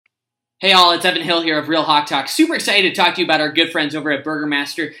Hey all, it's Evan Hill here of Real Hawk Talk. Super excited to talk to you about our good friends over at Burger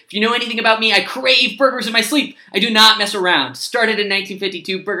Master. If you know anything about me, I crave burgers in my sleep. I do not mess around. Started in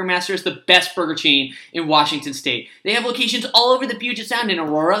 1952, Burger Master is the best burger chain in Washington State. They have locations all over the Puget Sound in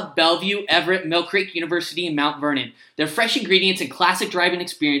Aurora, Bellevue, Everett, Mill Creek University, and Mount Vernon. Their fresh ingredients and classic driving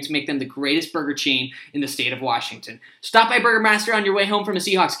experience make them the greatest burger chain in the state of Washington. Stop by Burger Master on your way home from a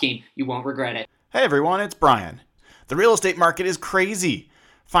Seahawks game. You won't regret it. Hey everyone, it's Brian. The real estate market is crazy.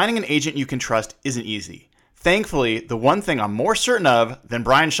 Finding an agent you can trust isn't easy. Thankfully, the one thing I'm more certain of than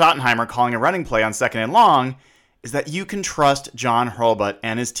Brian Schottenheimer calling a running play on 2nd and long is that you can trust John Hurlbut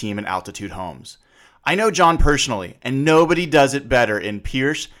and his team at Altitude Homes. I know John personally, and nobody does it better in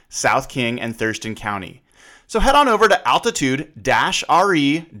Pierce, South King, and Thurston County. So head on over to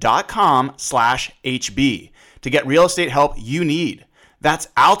altitude-re.com/HB to get real estate help you need. That's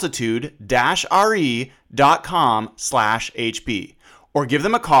altitude-re.com/HB. Or give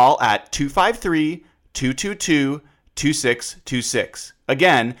them a call at 253-222-2626.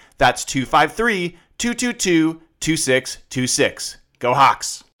 Again, that's 253-222-2626. Go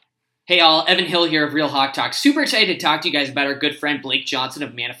Hawks! Hey all, Evan Hill here of Real Hawk Talk. Super excited to talk to you guys about our good friend Blake Johnson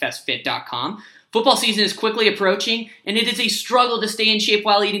of ManifestFit.com. Football season is quickly approaching, and it is a struggle to stay in shape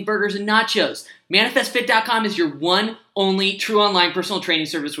while eating burgers and nachos. ManifestFit.com is your one, only true online personal training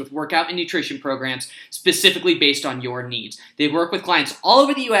service with workout and nutrition programs specifically based on your needs. They work with clients all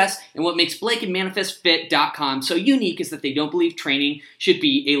over the U.S., and what makes Blake and ManifestFit.com so unique is that they don't believe training should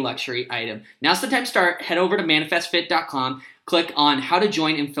be a luxury item. Now's the time to start. Head over to ManifestFit.com. Click on how to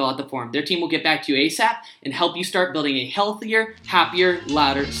join and fill out the form. Their team will get back to you ASAP and help you start building a healthier, happier,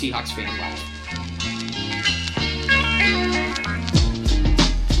 louder Seahawks fan life.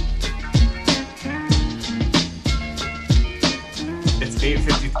 It's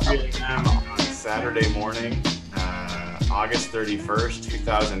 8:53 a.m. on Saturday morning, August 31st,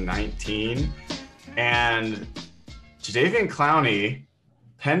 2019. And Jadeveon Clowney,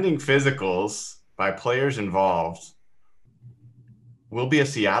 pending physicals by players involved, will be a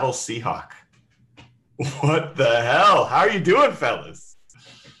Seattle Seahawk. What the hell? How are you doing, fellas?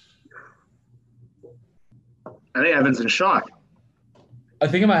 I think Evan's in shock. I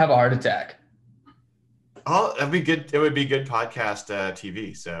think I might have a heart attack. Oh, that'd be good. It would be good podcast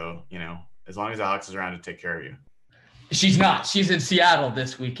TV. So, as long as Alex is around to take care of you. She's not. She's in Seattle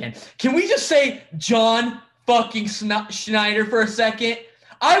this weekend. Can we just say John fucking Schneider for a second?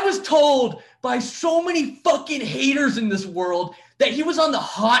 I was told by so many fucking haters in this world that he was on the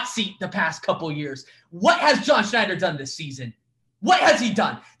hot seat the past couple years. What has John Schneider done this season? What has he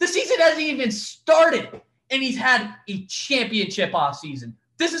done? The season hasn't even started, and he's had a championship offseason.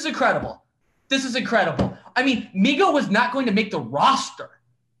 This is incredible. This is incredible. I mean, Mingo was not going to make the roster.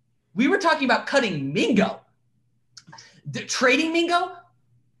 We were talking about cutting Mingo. Trading Mingo?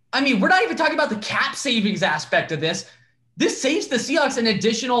 I mean, we're not even talking about the cap savings aspect of this. This saves the Seahawks an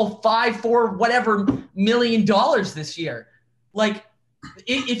additional $4 million this year. Like,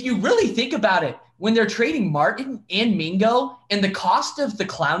 if you really think about it, when they're trading Martin and Mingo and the cost of the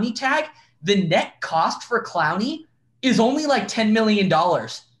Clowney tag, the net cost for Clowney is only like $10 million.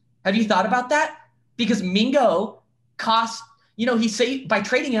 Have you thought about that? Because Mingo costs, by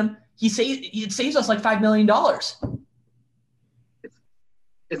trading him, it saves us like $5 million.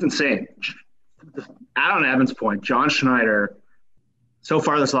 It's insane. Add on Evan's point, John Schneider, so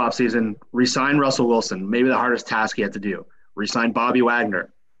far this offseason, re-signed Russell Wilson, maybe the hardest task he had to do. Re-signed Bobby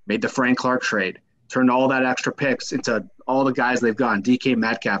Wagner, made the Frank Clark trade, turned all that extra picks into all the guys they've gotten, DK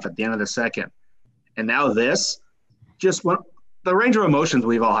Metcalf at the end of the second. And now this, just the range of emotions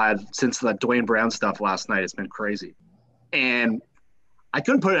we've all had since the Dwayne Brown stuff last night has been crazy. And I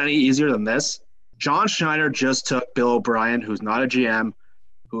couldn't put it any easier than this. John Schneider just took Bill O'Brien, who's not a GM,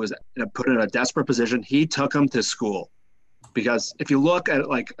 who was put in a desperate position. He took him to school. Because if you look at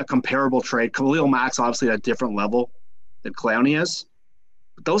like a comparable trade, Khalil Mack's obviously at a different level than Clowney is.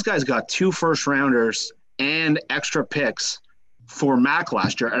 But those guys got 2 first-rounders and extra picks for Mack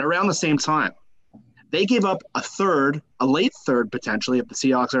last year at around the same time. They gave up a late third potentially, if the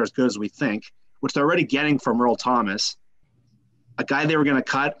Seahawks are as good as we think, which they're already getting from Earl Thomas, a guy they were going to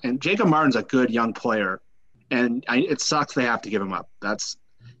cut. And Jacob Martin's a good young player, and it sucks they have to give him up.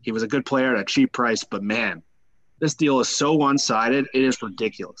 He was a good player at a cheap price, but man, this deal is so one-sided. It is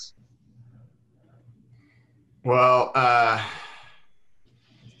ridiculous. Well,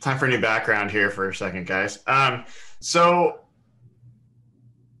 time for a new background here for a second, guys. So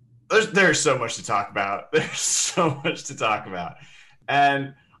there's so much to talk about. There's so much to talk about.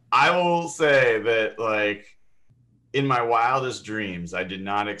 And I will say that, like, in my wildest dreams, I did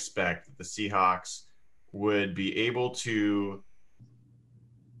not expect that the Seahawks would be able to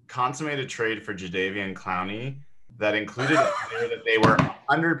consummated trade for Jadeveon Clowney that included a player that they were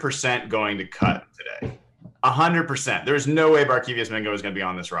 100% going to cut today. 100%. There's no way Barkevious Mingo is going to be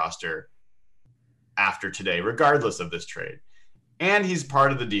on this roster after today, regardless of this trade. And he's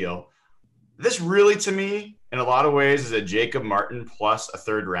part of the deal. This really, to me, in a lot of ways, is a Jacob Martin plus a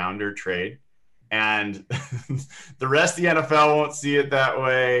third-rounder trade. And the rest of the NFL won't see it that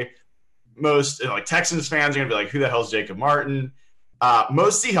way. Most Texans fans are going to be like, who the hell's Jacob Martin?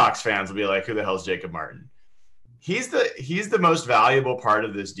 Most Seahawks fans will be like, who the hell's Jacob Martin? He's the most valuable part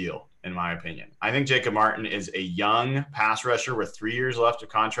of this deal, in my opinion. I think Jacob Martin is a young pass rusher with 3 years left of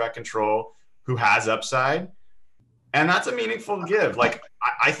contract control who has upside. And that's a meaningful give.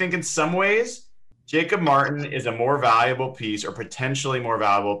 I think in some ways, Jacob Martin is a more valuable piece or potentially more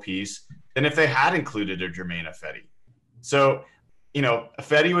valuable piece than if they had included a Jermaine Ifedi. So,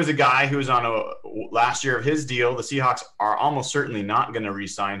 Ifedi was a guy who was on last year of his deal. The Seahawks are almost certainly not going to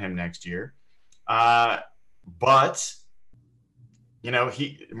re-sign him next year. But,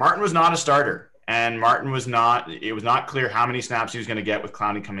 Martin was not a starter. And it was not clear how many snaps he was going to get with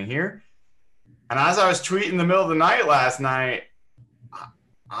Clowney coming here. And as I was tweeting in the middle of the night last night,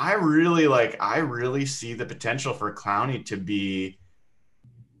 I really see the potential for Clowney to be.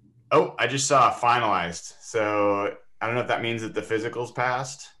 Oh, I just saw finalized. So I don't know if that means that the physical's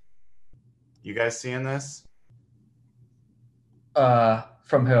passed. You guys seeing this?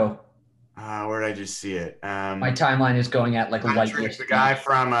 From who? Where did I just see it? My timeline is going at like a light. The guy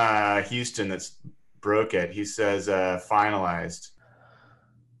from Houston that's broke it. He says finalized.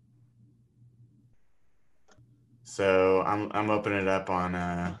 So I'm opening it up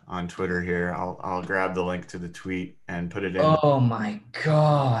on Twitter here. I'll grab the link to the tweet and put it in. Oh my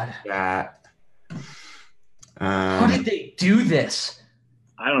God! Chat. How did they do this?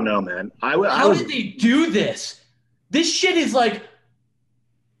 I don't know, man. How did they do this? This shit is like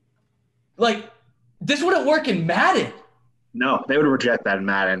this wouldn't work in Madden. No, they would reject that in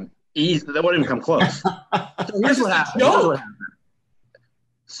Madden. They wouldn't even come close. So here's what happened.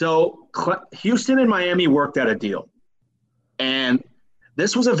 So Houston and Miami worked out a deal. And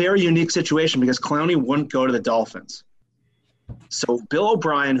this was a very unique situation because Clowney wouldn't go to the Dolphins. So Bill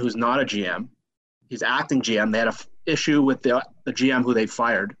O'Brien, who's not a GM, he's acting GM. They had an issue with the GM who they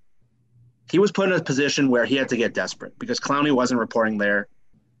fired. He was put in a position where he had to get desperate because Clowney wasn't reporting there.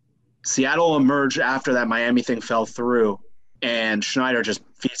 Seattle emerged after that Miami thing fell through, and Schneider just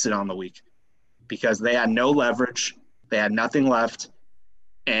feasted on the week because they had no leverage. They had nothing left.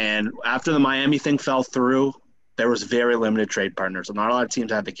 And after the Miami thing fell through, there was very limited trade partners. And not a lot of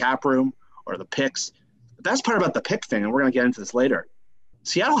teams had the cap room or the picks. The best part about the pick thing, and we're going to get into this later,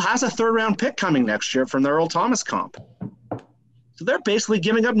 Seattle has a third-round pick coming next year from the Earl Thomas comp. So they're basically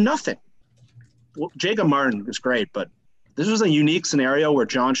giving up nothing. Well, Jacob Martin is great, but this was a unique scenario where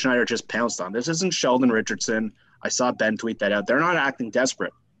John Schneider just pounced on. This isn't Sheldon Richardson. I saw Ben tweet that out. They're not acting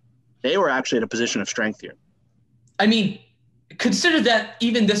desperate. They were actually in a position of strength here. I mean, consider that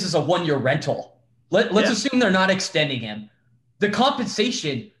even this is a one-year rental. Let's assume they're not extending him. The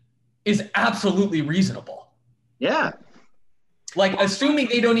compensation is absolutely reasonable. Yeah. Assuming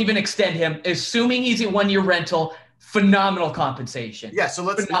they don't even extend him, assuming he's a one-year rental, phenomenal compensation. Yeah, so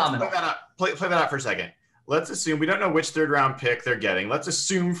let's play that out. Play that out for a second. Let's assume we don't know which third-round pick they're getting. Let's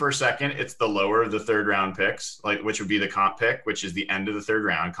assume for a second it's the lower of the third-round picks, which would be the comp pick, which is the end of the third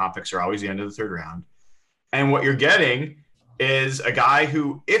round. Comp picks are always the end of the third round. And what you're getting is a guy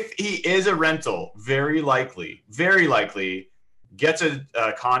who, if he is a rental, very likely gets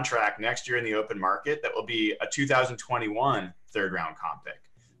a contract next year in the open market that will be a 2021 third-round comp pick.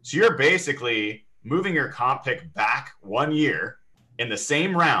 So you're basically moving your comp pick back 1 year in the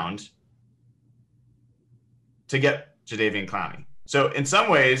same round to get Jadeveon Clowney. So in some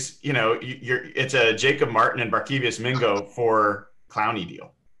ways, it's a Jacob Martin and Barkevious Mingo for Clowney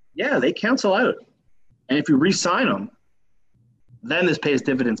deal. Yeah, they cancel out. And if you re-sign them, then this pays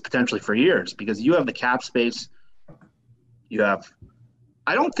dividends potentially for years because you have the cap space. I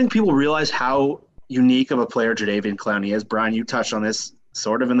don't think people realize how unique of a player Jadeveon Clowney is. Brian, you touched on this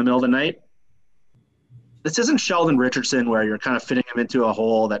sort of in the middle of the night. This isn't Sheldon Richardson where you're kind of fitting him into a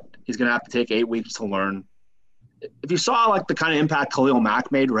hole that he's going to have to take 8 weeks to learn. If you saw the kind of impact Khalil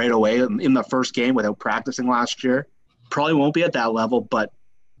Mack made right away in the first game without practicing last year, probably won't be at that level, but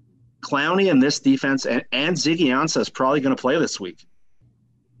Clowney and this defense and Ziggy Ansah is probably going to play this week.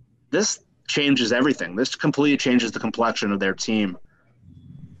 This changes everything. This completely changes the complexion of their team,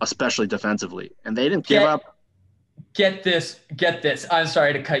 especially defensively. And they didn't give up. Get this. I'm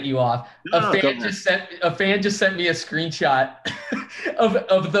sorry to cut you off. A fan just sent me a screenshot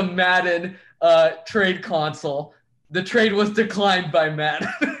of the Madden trade console. The trade was declined by Madden.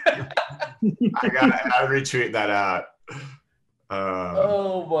 I gotta retweet that out.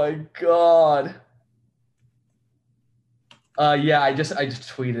 Oh my god. Yeah, I just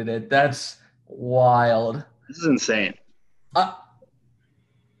tweeted it. That's wild. This is insane. Uh,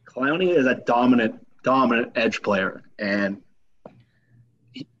 Clowney is a dominant edge player, and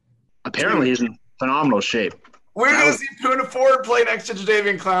apparently he's in phenomenal shape. We're going to see Poona Ford play next to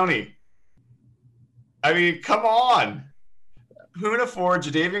Jadeveon Clowney. I mean, come on. Poona Ford,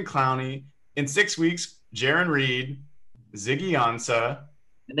 Jadeveon Clowney. In 6 weeks, Jaron Reed, Ziggy Ansah.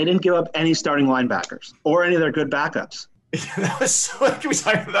 And they didn't give up any starting linebackers or any of their good backups. That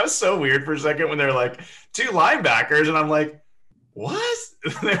was so weird for a second when they're like 2 linebackers, and I'm like, what?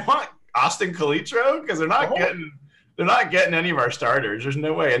 They want Austin Calitro? Because they're not getting any of our starters. There's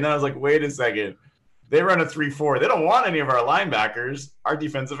no way. And then I was like, wait a second. They run a 3-4. They don't want any of our linebackers. Our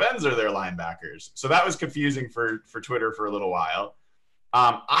defensive ends are their linebackers. So that was confusing for Twitter for a little while.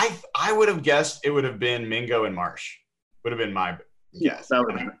 I would have guessed it would have been Mingo and Marsh. Would have been my guess. That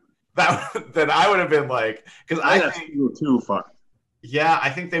would have been. Then I would have been like, because I think too far. Yeah, I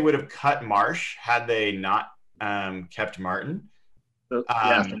think they would have cut Marsh had they not kept Martin. So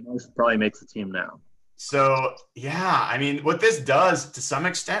Marsh probably makes the team now. So yeah, I mean, what this does to some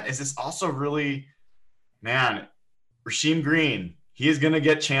extent is this also really, man, Rasheem Green, he is going to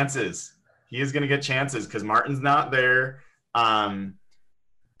get chances. He is going to get chances because Martin's not there.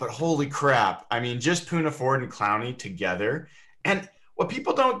 But holy crap, I mean, just Poona Ford and Clowney together, and what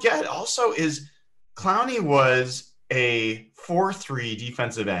people don't get also is Clowney was a 4-3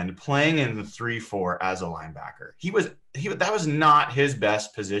 defensive end playing in the 3-4 as a linebacker. That was not his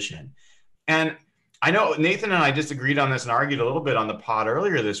best position. And I know Nathan and I disagreed on this and argued a little bit on the pod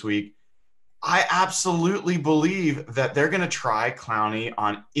earlier this week. I absolutely believe that they're going to try Clowney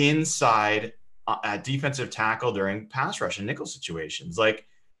on inside defensive tackle during pass rush and nickel situations. Like,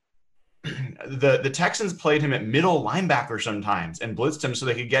 the Texans played him at middle linebacker sometimes and blitzed him so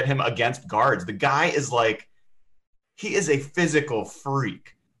they could get him against guards. The guy is like, he is a physical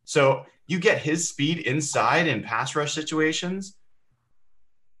freak. So you get his speed inside in pass rush situations.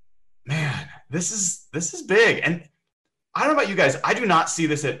 Man, this is big. And I don't know about you guys. I do not see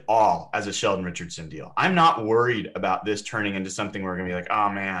this at all as a Sheldon Richardson deal. I'm not worried about this turning into something where we're going to be like, oh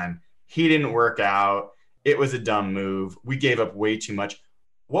man, he didn't work out. It was a dumb move. We gave up way too much.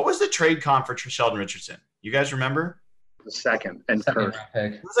 What was the trade comp for Sheldon Richardson? You guys remember? The second and second Curse.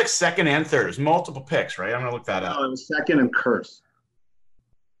 pick. It was like second and third. It was multiple picks, right? I'm going to look that up. No, it was second and Curse.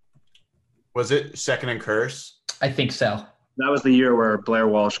 Was it second and Curse? I think so. That was the year where Blair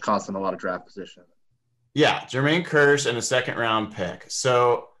Walsh cost them a lot of draft position. Yeah, Jermaine Curse and a second round pick.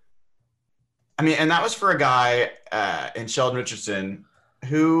 So, I mean, and that was for a guy in Sheldon Richardson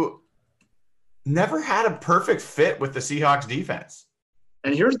who never had a perfect fit with the Seahawks defense.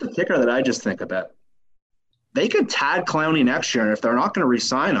 And here's the kicker that I just think about. They could tag Clowney next year, and if they're not going to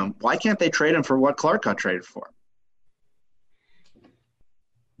re-sign him, why can't they trade him for what Clark got traded for?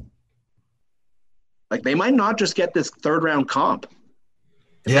 Like, they might not just get this third-round comp.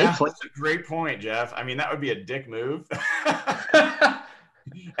 Yeah, that's a great point, Jeff. I mean, that would be a dick move.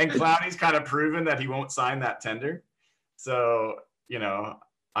 And Clowney's kind of proven that he won't sign that tender. So, you know,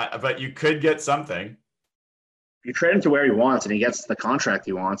 but you could get something. If you trade him to where he wants and he gets the contract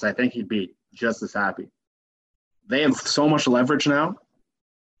he wants, I think he'd be just as happy. They have so much leverage now.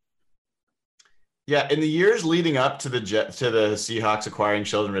 Yeah, in the years leading up to the Seahawks acquiring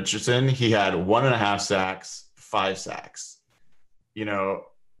Sheldon Richardson, he had 1.5 sacks, 5 sacks. You know,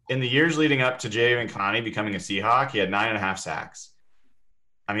 in the years leading up to Jadeveon Clowney becoming a Seahawk, he had 9.5 sacks.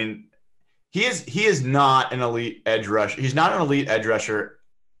 I mean, he is not an elite edge rusher. He's not an elite edge rusher.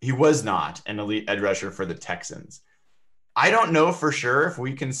 He was not an elite edge rusher for the Texans. I don't know for sure if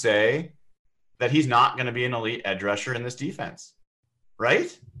we can say that he's not going to be an elite edge rusher in this defense,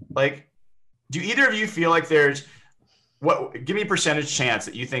 right? Like, do either of you feel like give me a percentage chance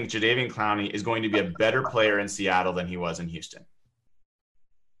that you think Jadeveon Clowney is going to be a better player in Seattle than he was in Houston?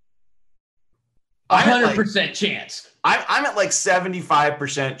 100% chance. I'm at like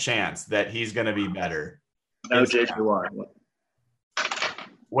 75% chance that he's going to be better. No J.J. Watt.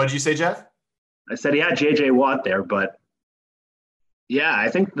 What did you say, Jeff? I said he had J.J. Watt there, but yeah, I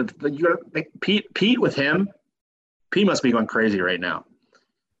think Pete with him, Pete must be going crazy right now.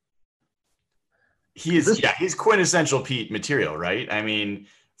 He's quintessential Pete material, right? I mean,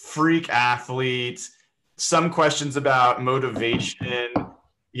 freak athlete, some questions about motivation,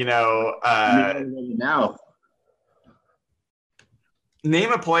 you know. Now,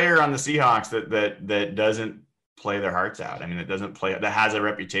 name a player on the Seahawks that doesn't play their hearts out. I mean, that has a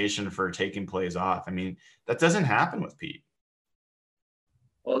reputation for taking plays off. I mean, that doesn't happen with Pete.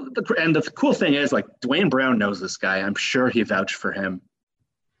 Well, the cool thing is, like, Dwayne Brown knows this guy. I'm sure he vouched for him.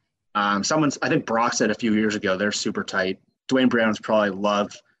 I think Brock said a few years ago, they're super tight. Dwayne Brown's probably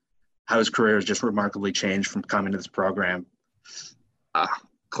loved how his career has just remarkably changed from coming to this program.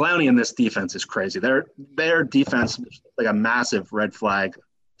 Clowney in this defense is crazy. Their defense, like a massive red flag a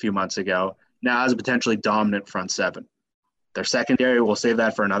few months ago, now has a potentially dominant front seven. Their secondary, we'll save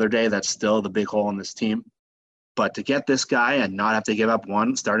that for another day. That's still the big hole in this team. But to get this guy and not have to give up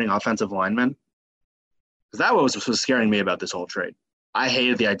one starting offensive lineman, because that was scaring me about this whole trade. I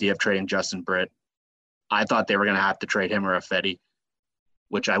hated the idea of trading Justin Britt. I thought they were going to have to trade him or Fetty,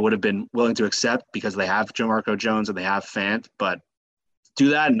 which I would have been willing to accept because they have Jamarco Jones and they have Fant. But do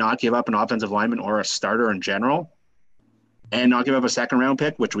that and not give up an offensive lineman or a starter in general, and not give up a second-round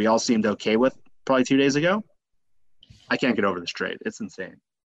pick, which we all seemed okay with probably 2 days ago. I can't get over this trade. It's insane.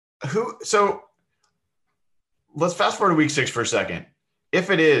 So let's fast forward to week 6 for a second. If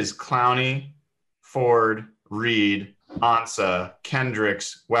it is Clowney, Ford, Reed, Ansah,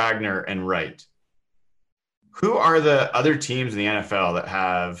 Kendricks, Wagner, and Wright, who are the other teams in the NFL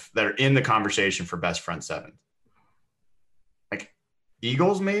that are in the conversation for best front seven? Like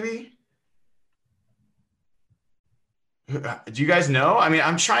Eagles, maybe? Do you guys know? I mean,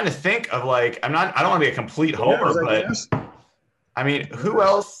 I'm trying to think of I don't want to be a complete homer, but I mean, who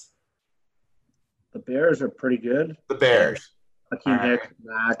else? The Bears are pretty good. The Bears. Hakeem Hicks,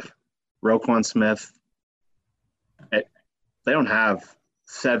 Mack, Roquan Smith. They don't have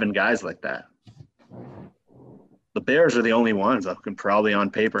 7 guys like that. The Bears are the only ones that can probably on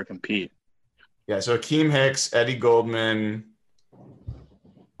paper compete. Yeah, so Hakeem Hicks, Eddie Goldman,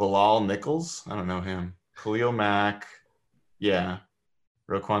 Bilal Nichols. I don't know him. Khalil Mack. Yeah.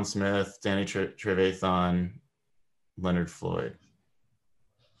 Roquan Smith, Danny Trevathan, Leonard Floyd.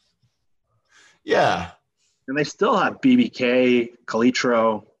 Yeah. And they still have BBK,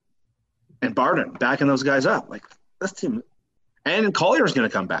 Calitro, and Barden backing those guys up. Like, this team. And Collier's going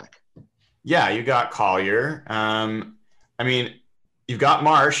to come back. Yeah, you got Collier. I mean, you've got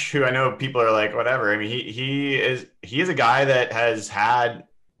Marsh, who I know people are like, whatever. I mean, he is a guy that has had,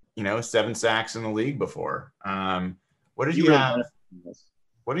 7 sacks in the league before. What did he have?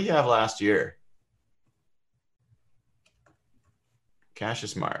 What did he have last year?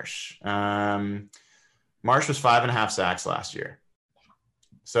 Cassius Marsh. Marsh was 5.5 sacks last year.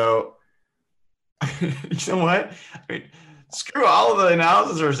 So, you know what? I mean, screw all of the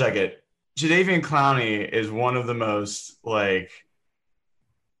analysis for a second. Jadeveon Clowney is one of the most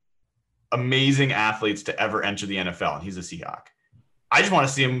amazing athletes to ever enter the NFL, and he's a Seahawk. I just want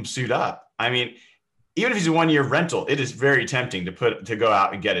to see him suit up. I mean, even if he's a 1-year rental, it is very tempting to go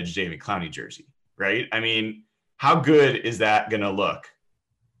out and get a Jadeveon Clowney jersey, right? I mean, how good is that going to look?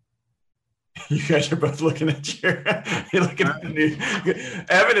 You guys are both looking at you're looking at the new.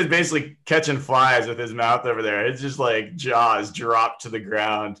 Evan is basically catching flies with his mouth over there. It's just like jaws dropped to the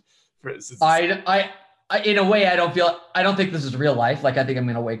ground. I in a way, I don't think this is real life. Like, I think I'm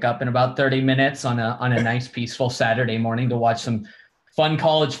going to wake up in about 30 minutes on a nice, peaceful Saturday morning to watch some fun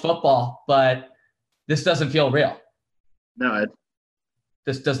college football, but this doesn't feel real. No,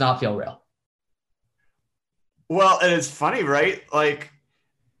 this does not feel real. Well, and it's funny, right? Like,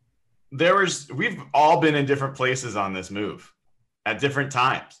 we've all been in different places on this move at different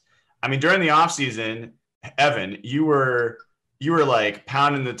times. I mean, during the offseason, Evan, you were like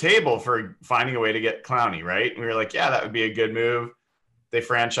pounding the table for finding a way to get Clowney, right? And we were like, yeah, that would be a good move. They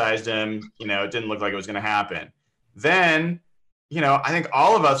franchised him. It didn't look like it was going to happen. Then, I think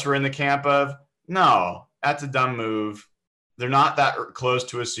all of us were in the camp of, no, that's a dumb move. They're not that close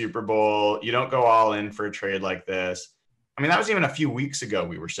to a Super Bowl. You don't go all in for a trade like this. I mean, that was even a few weeks ago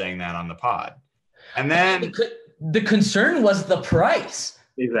we were saying that on the pod. And then the concern was the price.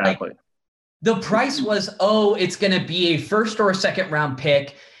 Exactly. The price was, it's going to be a first or a second round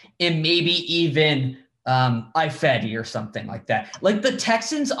pick and maybe even Ifedi or something like that. Like, the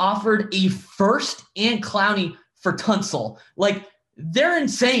Texans offered a first and Clowney for Tunsil. Like, they're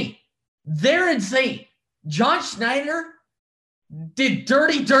insane. They're insane. John Schneider did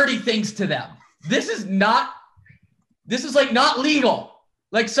dirty, dirty things to them. This is not legal.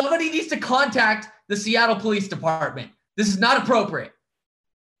 Like, somebody needs to contact the Seattle Police Department. This is not appropriate.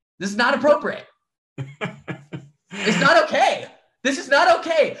 It's not okay. This is not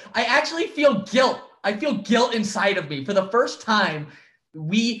okay. I actually feel guilt. I feel guilt inside of me. For the first time,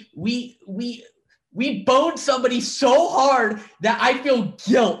 we boned somebody so hard that I feel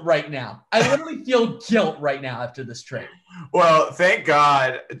guilt right now. I literally feel guilt right now after this trade. Well, thank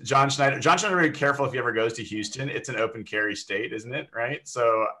God, John Schneider. John Schneider, be careful if he ever goes to Houston. It's an open carry state, isn't it? Right.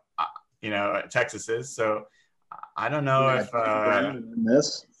 So, Texas is. So I don't know if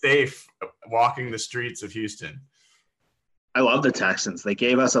this safe walking the streets of Houston. I love the Texans. They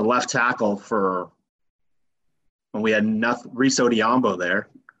gave us a left tackle for when we had nothing, Reese Odiombo there.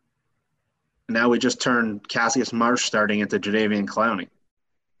 And now we just turned Cassius Marsh starting into Jadeveon Clowney.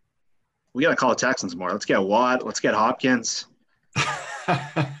 We got to call the Texans more. Let's get Watt. Let's get Hopkins.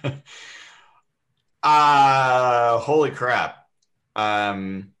 Holy crap. Is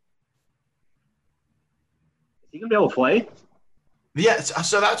he going to be able to play? Yeah,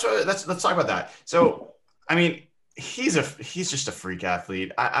 so let's talk about that. So, I mean, he's just a freak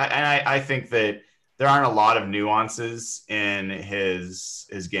athlete. I think that there aren't a lot of nuances in his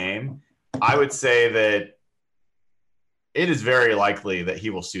game. I would say that it is very likely that he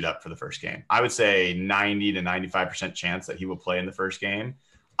will suit up for the first game. I would say 90 to 95% chance that he will play in the first game.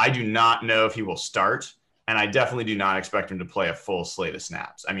 I do not know if he will start, and I definitely do not expect him to play a full slate of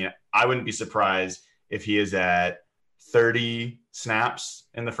snaps. I mean, I wouldn't be surprised if he is at 30 snaps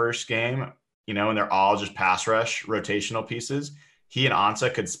in the first game, and they're all just pass rush rotational pieces. He and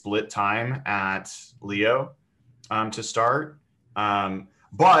Ansah could split time at Leo to start.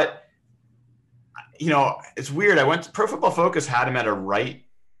 But it's weird. I went to Pro Football Focus, had him at a right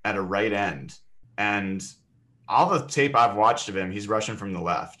end, and all the tape I've watched of him, he's rushing from the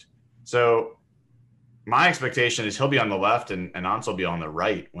left. So my expectation is he'll be on the left and Ansah will be on the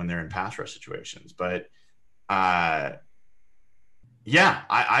right when they're in pass rush situations. But I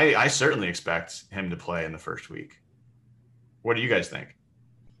certainly expect him to play in the first week. What do you guys think?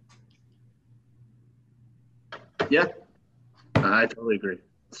 Yeah, I totally agree.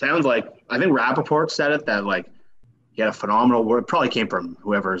 Sounds like, I think Rappaport said it, that he had a phenomenal work. Probably came from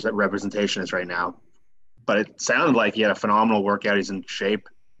whoever's representation is right now, but it sounded like he had a phenomenal workout. He's in shape.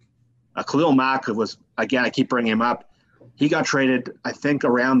 Khalil Mack was, again, I keep bringing him up. He got traded, I think,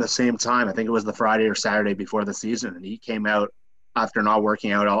 around the same time. I think it was the Friday or Saturday before the season, and he came out after not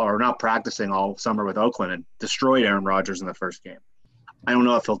working out or not practicing all summer with Oakland and destroyed Aaron Rodgers in the first game. I don't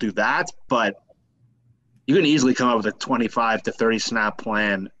know if he'll do that, but you can easily come up with a 25 to 30 snap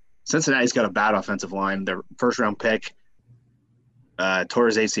plan. Cincinnati's got a bad offensive line. Their first round pick tore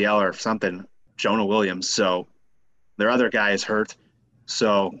his ACL or something, Jonah Williams. So their other guy is hurt.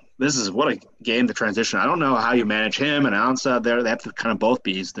 So this is what a game to transition. I don't know how you manage him and Ansah there. They have to kind of both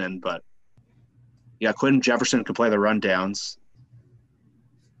be eased in, but yeah, Quentin Jefferson can play the run downs.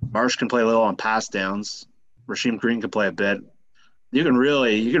 Marsh can play a little on pass downs. Rasheem Green can play a bit. You can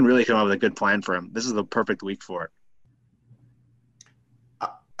really come up with a good plan for him. This is the perfect week for it.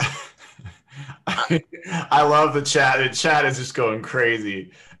 I love the chat. The chat is just going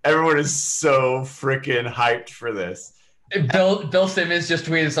crazy. Everyone is so freaking hyped for this. Bill Simmons just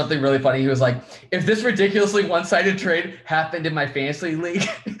tweeted something really funny. He was like, if this ridiculously one-sided trade happened in my fantasy league,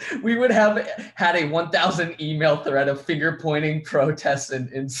 we would have had a 1,000 email thread of finger-pointing protests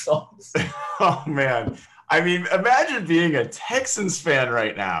and insults. Oh, man. I mean, imagine being a Texans fan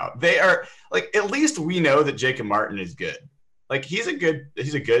right now. They are at least we know that Jacob Martin is good. He's a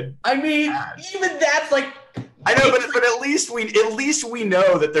good. I mean, even that's I know, but at least we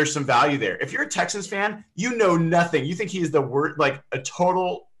know that there's some value there. If you're a Texans fan, you know nothing. You think he's a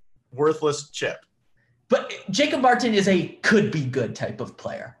total worthless chip. But Jacob Martin is a could be good type of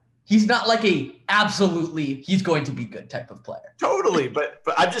player. He's not he's going to be good type of player. Totally. But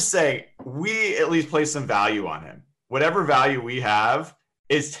I'm just saying, we at least place some value on him. Whatever value we have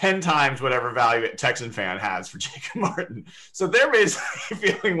is 10 times whatever value a Texan fan has for Jacob Martin. So they're basically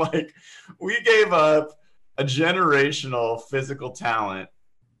feeling like we gave up a generational physical talent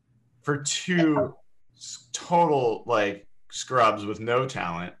for two total scrubs with no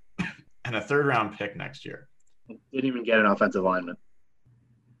talent and a third round pick next year. Didn't even get an offensive lineman.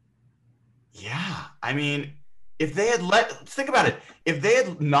 Yeah. I mean, if they had think about it. If they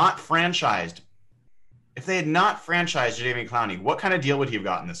had not franchised Jadeveon Clowney, what kind of deal would he have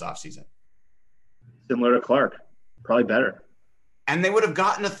gotten this offseason? Similar to Clark. Probably better. And they would have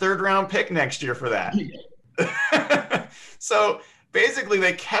gotten a third round pick next year for that. So basically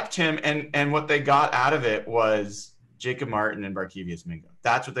they kept him and what they got out of it was Jacob Martin and Barkevious Mingo.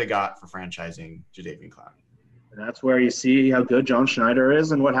 That's what they got for franchising Jadeveon Clowney. And that's where you see how good John Schneider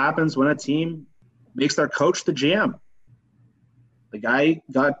is and what happens when a team makes their coach the GM. The guy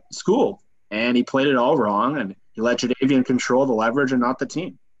got schooled and he played it all wrong and he let Jadeveon control the leverage and not the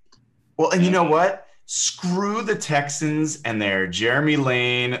team. Well, and you know what? Screw the Texans and their Jeremy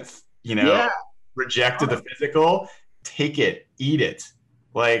Lane, rejected the physical. Take it, eat it.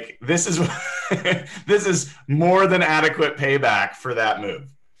 This is this is more than adequate payback for that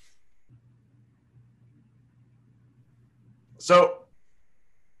move. So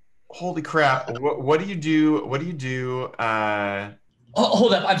Holy crap! What do you do? What do you do?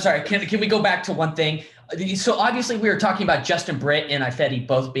 Hold up. I'm sorry. Can we go back to one thing? So obviously we were talking about Justin Britt and Ifedi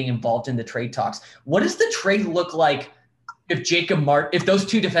both being involved in the trade talks. What does the trade look like if those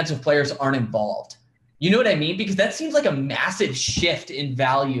two defensive players aren't involved? You know what I mean? Because that seems like a massive shift in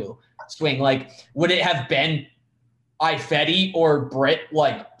value swing. Like, would it have been Ifedi or Britt,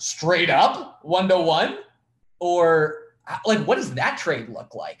 like, straight up 1-to-1? Or, like, what does that trade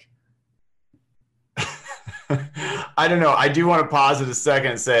look like? I don't know. I do want to pause it a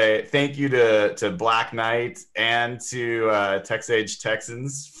second and say thank you to Black Knight and to TexAge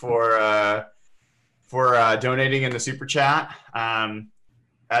Texans for donating in the super chat.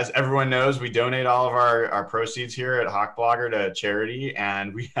 As everyone knows, we donate all of our proceeds here at Hawk Blogger to charity,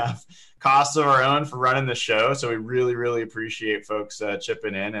 and we have costs of our own for running the show. So we really, really appreciate folks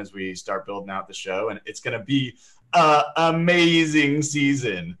chipping in as we start building out the show. And it's going to be an amazing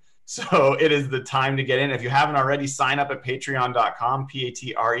season. So it is the time to get in. If you haven't already, sign up at patreon.com,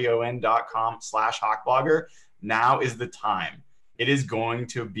 patreon.com/hawkblogger. Now is the time. It is going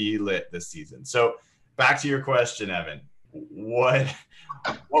to be lit this season. So back to your question, Evan. What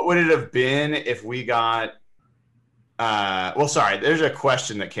would it have been if we got there's a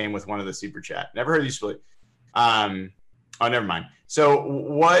question that came with one of the super chat. Never heard you split. Never mind. So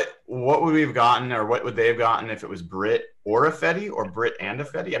what would we have gotten, or what would they have gotten if it was Britt or Ifedi, or Britt and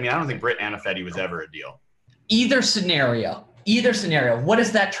Ifedi? I mean, I don't think Britt and Ifedi was ever a deal. Either scenario. What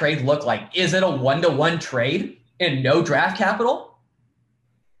does that trade look like? Is it a 1-to-1 trade and no draft capital?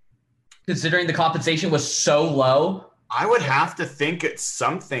 Considering the compensation was so low. I would have to think it's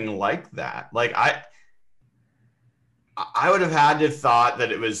something like that. Like I would have had to have thought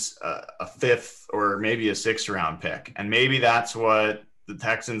that it was a 5th or maybe a 6th round pick. And maybe that's what the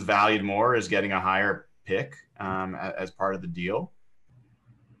Texans valued more, is getting a higher pick as part of the deal.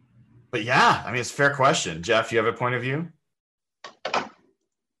 But yeah, I mean, it's a fair question. Jeff, you have a point of view?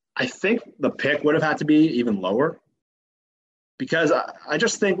 I think the pick would have had to be even lower, because I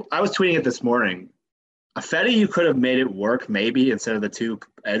just think, I was tweeting it this morning, Ifedi, you could have made it work maybe instead of the 2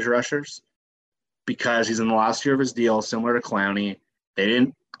 edge rushers, because he's in the last year of his deal, similar to Clowney. They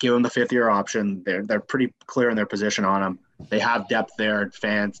didn't give him the 5th-year option. They're pretty clear in their position on him. They have depth there.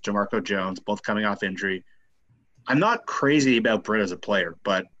 Fans, Jamarco Jones, both coming off injury. I'm not crazy about Britt as a player,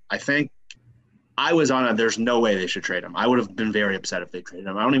 but I think I was on it. There's no way they should trade him. I would have been very upset if they traded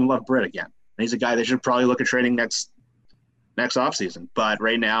him. I don't even love Britt again. And he's a guy they should probably look at trading next offseason. But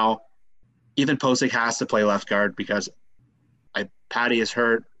right now, Ethan Posick has to play left guard because Patty is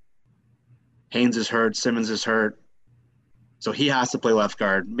hurt. Haynes is hurt. Simmons is hurt. So he has to play left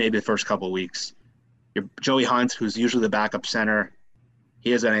guard maybe the first couple of weeks. Joey Hunt, who's usually the backup center,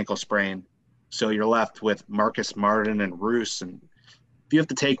 he has an ankle sprain. So you're left with Marcus Martin and Roos. And if you have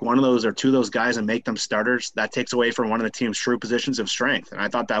to take one of those or 2 of those guys and make them starters, that takes away from one of the team's true positions of strength. And I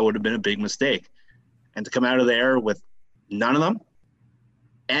thought that would have been a big mistake. And to come out of there with none of them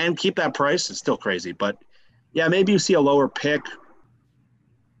and keep that price is still crazy. But, yeah, maybe you see a lower pick.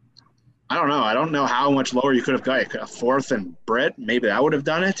 I don't know. I don't know how much lower you could have got. A 4th and Britt, maybe that would have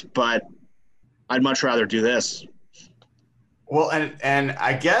done it. But I'd much rather do this. Well, and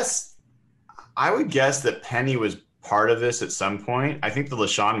I would guess that Penny was part of this at some point. I think the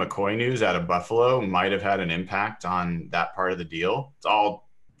LaShawn McCoy news out of Buffalo might have had an impact on that part of the deal. It's all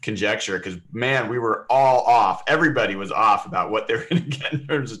conjecture because, man, we were all off. Everybody was off about what they were going to get in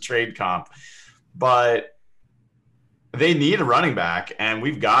terms of trade comp. But they need a running back, and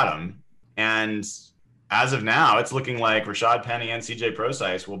we've got him. And as of now, it's looking like Rashad Penny and CJ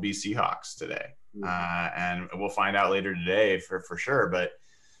Prosise will be Seahawks today. And we'll find out later today for sure. But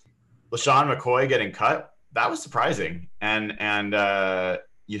LaShawn McCoy getting cut, that was surprising. And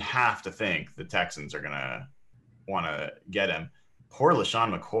you'd have to think the Texans are going to want to get him. Poor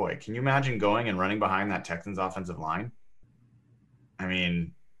LaShawn McCoy. Can you imagine going and running behind that Texans offensive line? I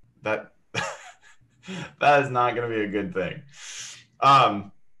mean, that is not going to be a good thing.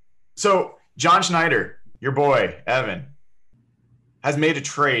 So John Schneider, your boy, Evan, has made a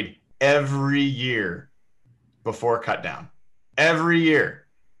trade every year before cut down. Every year.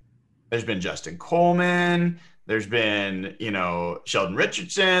 There's been Justin Coleman. There's been, Sheldon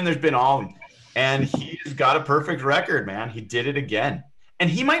Richardson. There's been all of them. And he's got a perfect record, man. He did it again. And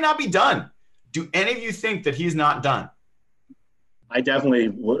he might not be done. Do any of you think that he's not done? I definitely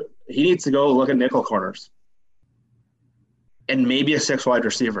would. He needs to go look at nickel corners. And maybe a 6 wide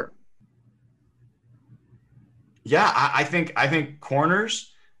receiver. Yeah, I think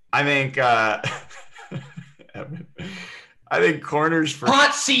corners. I think corners for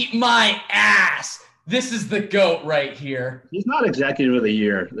hot seat my ass. this is the GOAT right here. He's not executive of the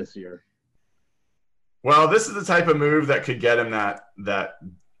year this year. Well, this is the type of move that could get him that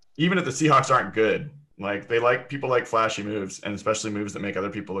even if the Seahawks aren't good, like people like flashy moves, and especially moves that make other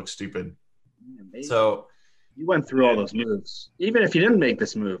people look stupid. So you went through all those moves. Even if you didn't make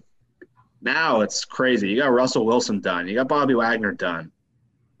this move, now it's crazy. You got Russell Wilson done. You got Bobby Wagner done.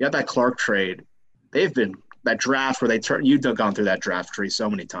 You got that Clark trade. They've been that draft where you've gone through that draft tree so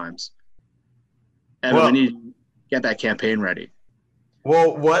many times. And we need to get that campaign ready.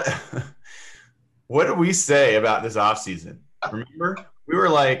 Well, what did we say about this offseason? Remember? We were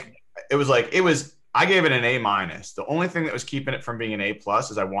like, I gave it an A-. The only thing that was keeping it from being an A+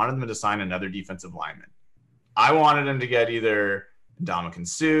 is I wanted them to sign another defensive lineman. I wanted them to get either Ndamukong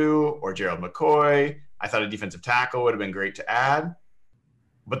Suh or Gerald McCoy. I thought a defensive tackle would have been great to add.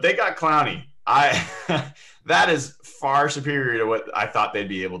 But they got Clowney. That is far superior to what I thought they'd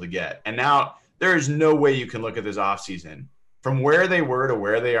be able to get. And now there is no way you can look at this offseason from where they were to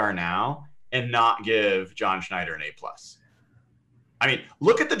where they are now and not give John Schneider an A+. I mean,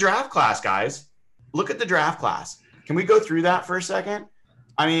 look at the draft class, guys. Look at the draft class. Can we go through that for a second?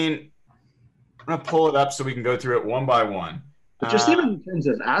 I mean, I'm going to pull it up so we can go through it one by one. But just even in terms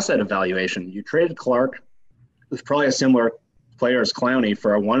of asset evaluation, you traded Clark, who's probably a similar player as Clowney,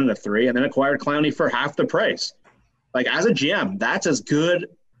 for a 1 and a 3, and then acquired Clowney for half the price. Like, as a GM, that's as good.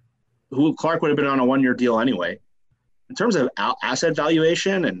 Who Clark would have been on a 1-year deal anyway. In terms of asset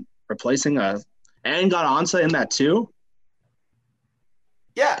valuation and replacing and got Ansah in that too.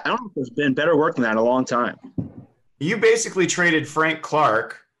 Yeah. I don't know if there's been better work than that in a long time. You basically traded Frank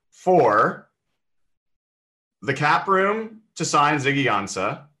Clark for the cap room to sign Ziggy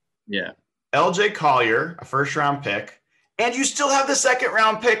Ansah. Yeah. LJ Collier, a first-round pick, and you still have the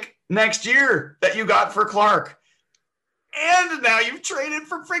second-round pick next year that you got for Clark. And now you've traded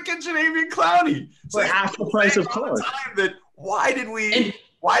for freaking Jadeveon Clowney. So half the price of Clark. Why did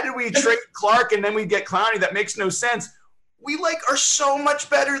we trade Clark and then we get Clowney? That makes no sense. We are so much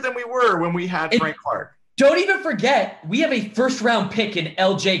better than we were when we had Frank Clark. Don't even forget, we have a first-round pick in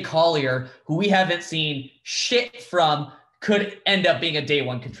LJ Collier, who we haven't seen shit from, could end up being a day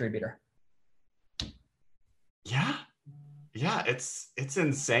one contributor. Yeah. Yeah, it's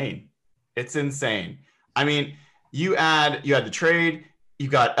insane. It's insane. I mean, you had the trade, you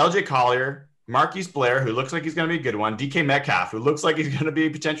got LJ Collier, Marquise Blair, who looks like he's going to be a good one, DK Metcalf, who looks like he's going to be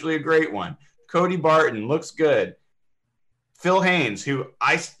potentially a great one, Cody Barton looks good, Phil Haynes, who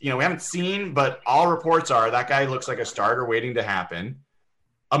we haven't seen, but all reports are that guy looks like a starter waiting to happen.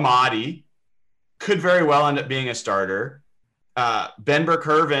 Amadi could very well end up being a starter. Ben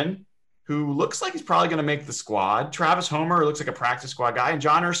Burke-Irvin, who looks like he's probably going to make the squad. Travis Homer, who looks like a practice squad guy, and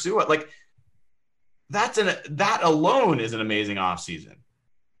John Ursua. That alone is an amazing offseason.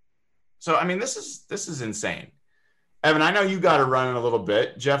 So, I mean, this is insane. Evan, I know you got to run in a little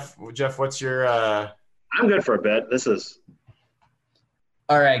bit. Jeff, what's your I'm good for a bit.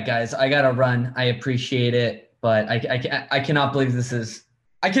 All right, guys, I got to run. I appreciate it, but I cannot believe this is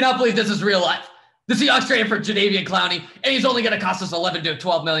real life. The Seahawks traded for Jadeveon Clowney, and he's only going to cost us $11 to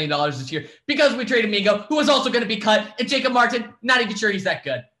 $12 million this year because we traded Mingo, who was also going to be cut, and Jacob Martin, not even sure he's that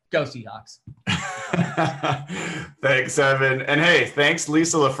good. Go Seahawks. Thanks, Evan. And hey, thanks,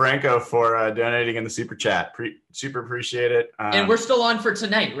 Lisa LaFranco, for donating in the super chat. Super appreciate it. And we're still on for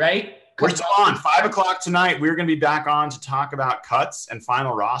tonight, right? We're still on. 5 o'clock tonight. We're going to be back on to talk about cuts and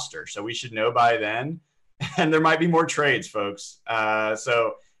final roster. So we should know by then. And there might be more trades, folks.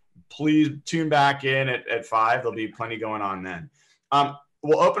 So please tune back in at 5. There'll be plenty going on then.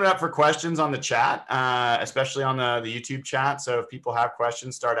 We'll open it up for questions on the chat, especially on the YouTube chat. So if people have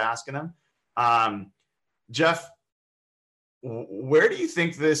questions, start asking them. Jeff, where do you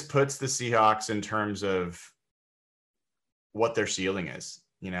think this puts the Seahawks in terms of what their ceiling is?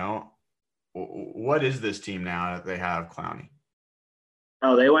 What is this team now that they have Clowney?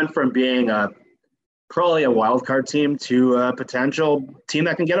 Oh, they went from being probably a wild card team to a potential team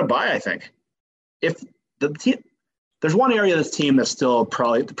that can get a bye, I think. If the team, there's one area of this team that's still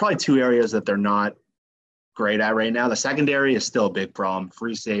probably 2 areas that they're not great at right now. The secondary is still a big problem.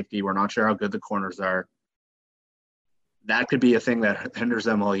 Free safety, we're not sure how good the corners are. That could be a thing that hinders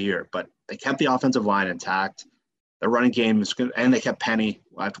them all year, but they kept the offensive line intact. The running game is good, and they kept Penny.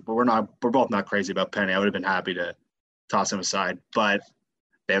 We're both not crazy about Penny. I would have been happy to toss him aside, but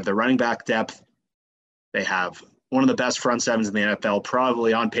they have the running back depth. They have one of the best front sevens in the NFL,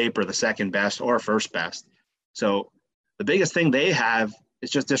 probably on paper the second best or first best. So the biggest thing they have is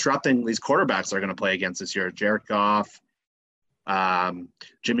just disrupting these quarterbacks they're going to play against this year. Jared Goff,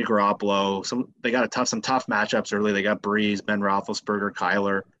 Jimmy Garoppolo. They got some tough matchups early. They got Breeze, Ben Roethlisberger,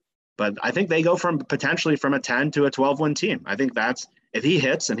 Kyler. But I think they go from potentially from a 10 to a 12-win team. I think that's if he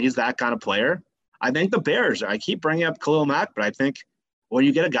hits and he's that kind of player. I think the Bears, I keep bringing up Khalil Mack, but I think when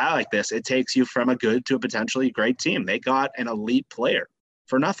you get a guy like this, it takes you from a good to a potentially great team. They got an elite player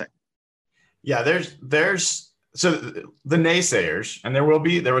for nothing. Yeah, there's so the naysayers, and there will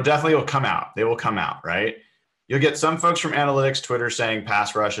definitely come out. They will come out, right? You'll get some folks from analytics Twitter saying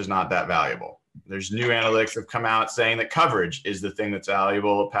pass rush is not that valuable. There's new analytics that have come out saying that coverage is the thing that's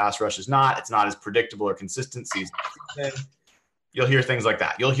valuable. Pass rush is not. It's not as predictable or consistent season. You'll hear things like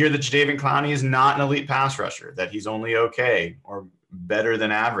that. You'll hear that Jadeveon Clowney is not an elite pass rusher, that he's only okay or better than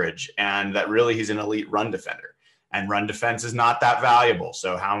average, and that really he's an elite run defender. And run defense is not that valuable.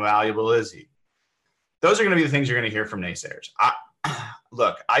 So how valuable is he? Those are going to be the things you're going to hear from naysayers.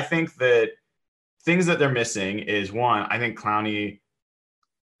 Look, I think that things that they're missing is, one, I think Clowney,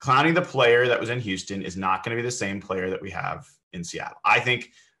 the player that was in Houston, is not going to be the same player that we have in Seattle. I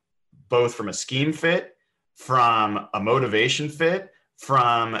think both from a scheme fit, from a motivation fit,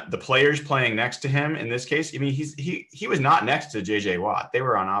 from the players playing next to him in this case. I mean, he was not next to J.J. Watt. They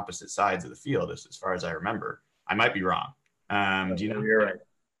were on opposite sides of the field as far as I remember. I might be wrong. Do you know? You're right.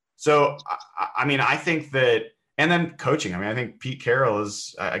 So, I mean, I think that – and then coaching. I mean, I think Pete Carroll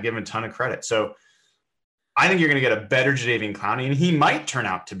is – I give him a ton of credit. So, I think you're going to get a better Jadeveon Clowney, and he might turn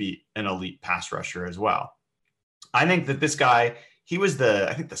out to be an elite pass rusher as well. I think that this guy – he was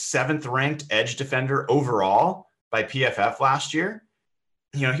the 7th ranked edge defender overall by PFF last year.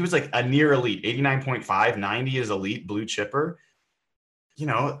 You know, he was like a near elite, 89.5, 90 is elite blue chipper. You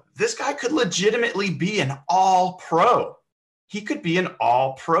know, this guy could legitimately be an all pro. He could be an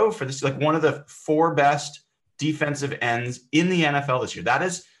all pro for this, like one of the 4 best defensive ends in the NFL this year.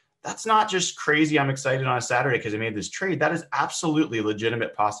 That's not just crazy. I'm excited on a Saturday because I made this trade. That is absolutely a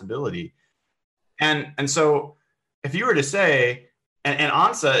legitimate possibility. And so if you were to say, and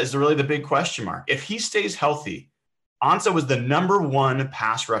Ansah is really the big question mark. If he stays healthy, Ansah was the #1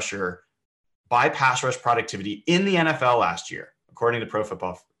 pass rusher by pass rush productivity in the NFL last year, according to Pro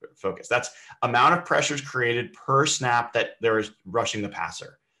Football Focus. That's amount of pressures created per snap that there is rushing the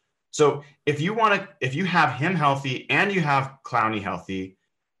passer. So if you have him healthy and you have Clowney healthy,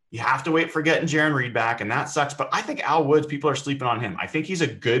 you have to wait for getting Jaron Reed back, and that sucks. But I think Al Woods, people are sleeping on him. I think he's a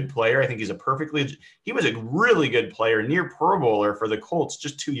good player. I think he was a really good player, near Pro Bowler for the Colts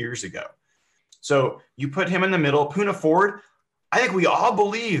just 2 years ago. So you put him in the middle. Poona Ford, I think we all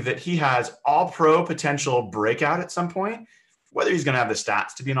believe that he has all-pro potential breakout at some point. Whether he's going to have the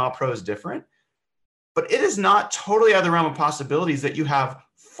stats to be an all-pro is different. But it is not totally out of the realm of possibilities that you have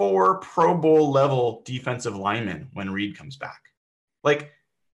 4 Pro Bowl level defensive linemen when Reed comes back. Like,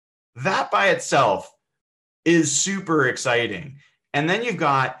 that by itself is super exciting. And then you've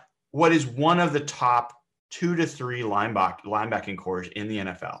got what is one of the top 2 to 3 linebacking cores in the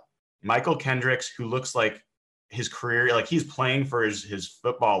NFL. Michael Kendricks, who looks like his career, like he's playing for his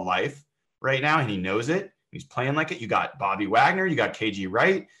football life right now, and he knows it. He's playing like it. You got Bobby Wagner, you got KG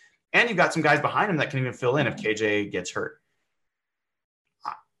Wright, and you've got some guys behind him that can even fill in if KJ gets hurt.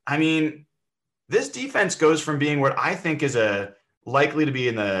 I mean, this defense goes from being what I think is likely to be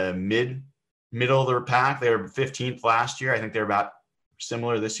in the middle of the pack. They were 15th last year. I think they're about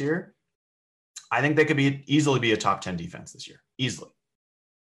similar this year. I think they could easily be a top 10 defense this year. Easily.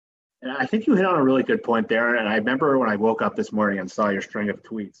 And I think you hit on a really good point there. And I remember when I woke up this morning and saw your string of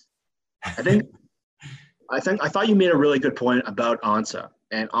tweets. I thought you made a really good point about Ansah.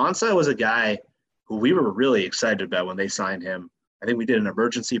 And Ansah was a guy who we were really excited about when they signed him. I think we did an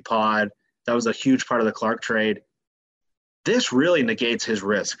emergency pod. That was a huge part of the Clark trade. This really negates his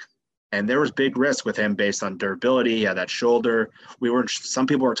risk. And there was big risk with him based on durability. He had that shoulder. Some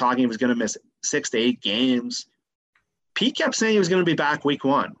people were talking he was going to miss 6 to 8 games. Pete kept saying he was going to be back week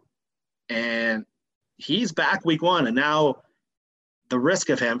 1. And he's back week 1. And now the risk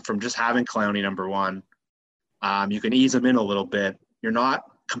of him from just having Clowney #1, you can ease him in a little bit. You're not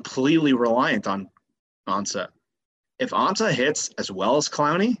completely reliant on Ansah. If Ansah hits as well as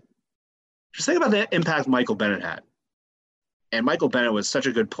Clowney, just think about the impact Michael Bennett had. And Michael Bennett was such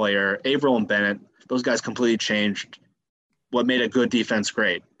a good player. Averill and Bennett, those guys completely changed what made a good defense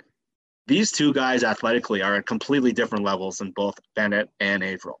great. These 2 guys athletically are at completely different levels than both Bennett and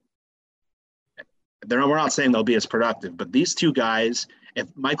Averill. We're not saying they'll be as productive, but these 2 guys, if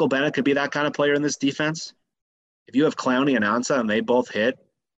Michael Bennett could be that kind of player in this defense, if you have Clowney and Ansah and they both hit,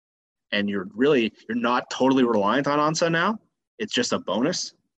 and you're not totally reliant on Ansah now, it's just a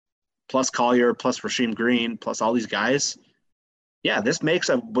bonus, plus Collier, plus Rasheem Green, plus all these guys. Yeah, this makes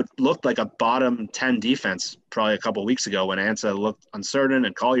what looked like a bottom 10 defense probably a couple of weeks ago when Ansah looked uncertain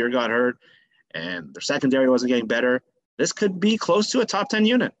and Collier got hurt and their secondary wasn't getting better. This could be close to a top 10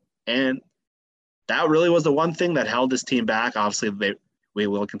 unit. And that really was the one thing that held this team back. Obviously,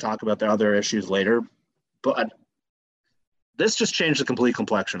 we can talk about the other issues later, but this just changed the complete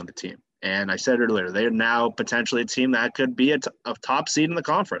complexion of the team. And I said earlier, they're now potentially a team that could be a top seed in the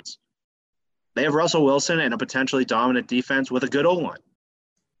conference. They have Russell Wilson and a potentially dominant defense with a good O-line.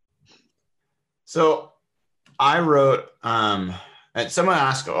 So I wrote, and someone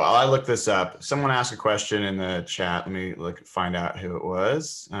asked, while I looked this up, someone asked a question in the chat. Let me find out who it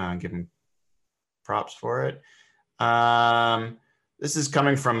was. Give them props for it. This is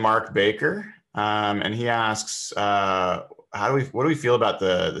coming from Mark Baker. And he asks, what do we feel about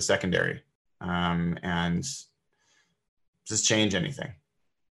the secondary? And does this change anything?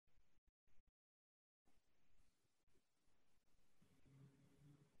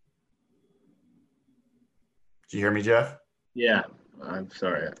 Did you hear me, Jeff? Yeah, I'm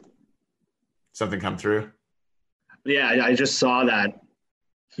sorry. Something come through? Yeah, I just saw that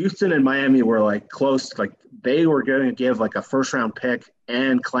Houston and Miami were like close, like they were going to give like a first round pick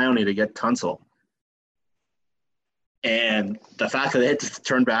and Clowney to get Tunsil. And the fact that they had to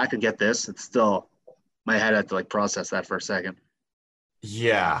turn back and get this, it's still, my head had to like process that for a second.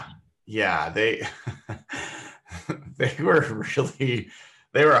 Yeah, they were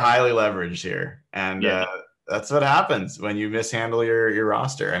highly leveraged here, and that's what happens when you mishandle your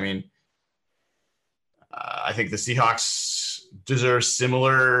roster. I mean, I think the Seahawks deserve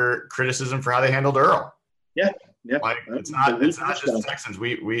similar criticism for how they handled Earl. Yeah. Like it's not just the Texans.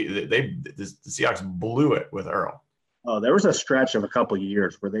 The Seahawks blew it with Earl. Oh, there was a stretch of a couple of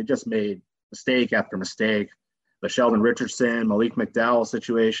years where they just made mistake after mistake. The Sheldon Richardson, Malik McDowell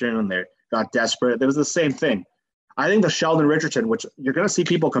situation, and they got desperate. It was the same thing. I think the Sheldon Richardson, which you're going to see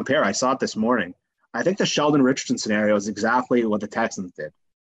people compare, I saw it this morning. I think the Sheldon Richardson scenario is exactly what the Texans did.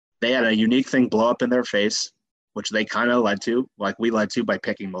 They had a unique thing blow up in their face, which they kind of led to, like we led to by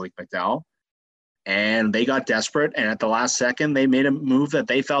picking Malik McDowell. And they got desperate, and at the last second, they made a move that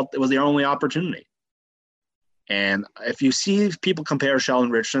they felt it was their only opportunity. And if you see people compare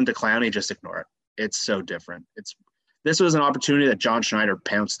Sheldon Richardson to Clowney, just ignore it. It's so different. This was an opportunity that John Schneider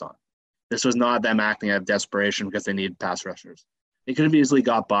pounced on. This was not them acting out of desperation because they needed pass rushers. They could have easily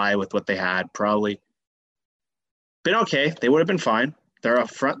got by with what they had, probably been okay. They would have been fine. Their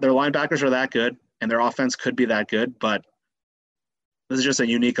linebackers are that good, and their offense could be that good, but this is just a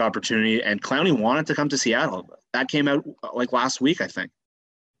unique opportunity. And Clowney wanted to come to Seattle. That came out like last week, I think.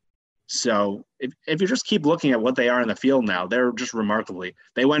 So if you just keep looking at what they are in the field now, they're just remarkably.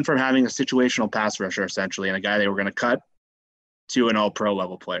 They went from having a situational pass rusher, essentially, and a guy they were going to cut to an all-pro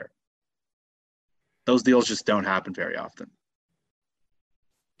level player. Those deals just don't happen very often.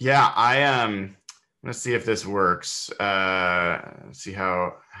 Yeah, I'm going to see if this works. See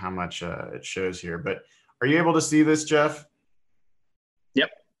how much it shows here. But are you able to see this, Jeff? Yep.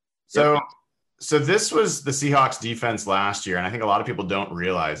 So this was the Seahawks defense last year, and I think a lot of people don't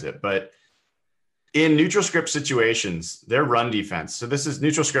realize it, but in neutral script situations, their run defense. So this is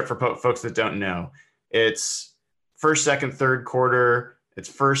neutral script for folks that don't know. It's first, second, third quarter. It's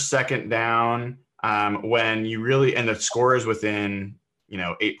first, second down when you really, and the score is within,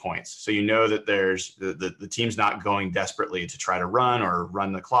 8 points. So you know that there's the team's not going desperately to try to run or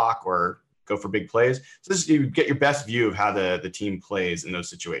run the clock or go for big plays. So you get your best view of how the team plays in those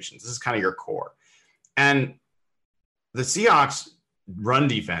situations. This is kind of your core. And the Seahawks run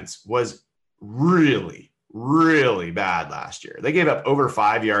defense was really, really bad last year. They gave up over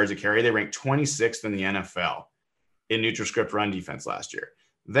 5 yards a carry. They ranked 26th in the NFL in neutral script run defense last year.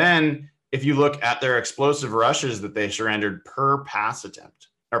 Then if you look at their explosive rushes that they surrendered per pass attempt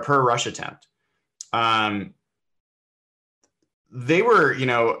or per rush attempt, they were,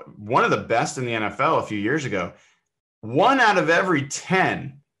 one of the best in the NFL a few years ago. More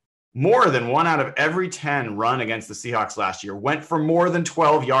than 1 out of every 10 run against the Seahawks last year went for more than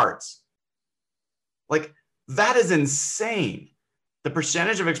 12 yards. Like, that is insane. The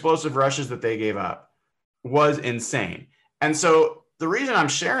percentage of explosive rushes that they gave up was insane. And so the reason I'm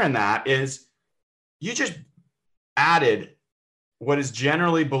sharing that is you just added what is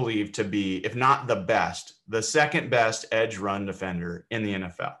generally believed to be, if not the best, the second best edge run defender in the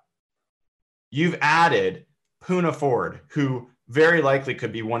NFL. You've added Poona Ford, who very likely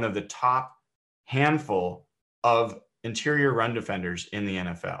could be one of the top handful of interior run defenders in the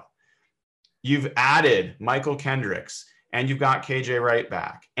NFL. You've added Michael Kendricks, and you've got KJ Wright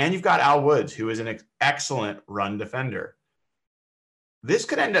back, and you've got Al Woods, who is an excellent run defender. This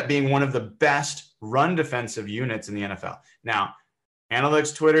could end up being one of the best run defensive units in the NFL. Now,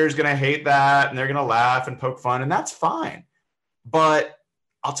 analytics Twitter is going to hate that, and they're going to laugh and poke fun, and that's fine. But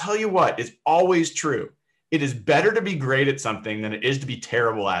I'll tell you what is always true. It is better to be great at something than it is to be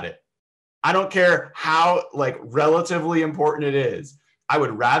terrible at it. I don't care how relatively important it is. I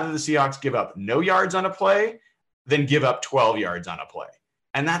would rather the Seahawks give up no yards on a play than give up 12 yards on a play.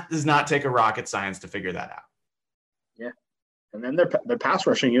 And that does not take a rocket science to figure that out. Yeah. And then their pass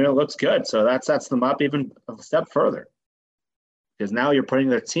rushing unit looks good. So that sets them up even a step further. Because now you're putting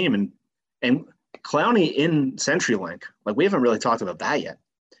their team and Clowney in CenturyLink. We haven't really talked about that yet.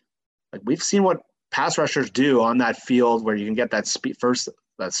 We've seen what pass rushers do on that field where you can get that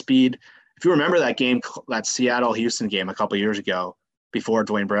speed. If you remember that game, that Seattle-Houston game a couple years ago before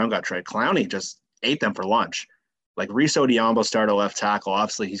Dwayne Brown got traded, Clowney just ate them for lunch. Reese Odiombo started left tackle.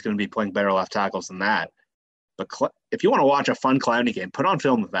 Obviously, he's going to be playing better left tackles than that. But if you want to watch a fun Clowney game, put on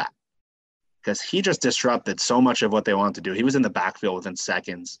film of that. Because he just disrupted so much of what they wanted to do. He was in the backfield within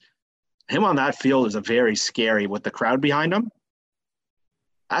seconds. Him on that field is a very scary with the crowd behind him.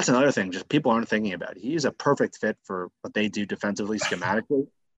 That's another thing just people aren't thinking about. He's a perfect fit for what they do defensively, schematically.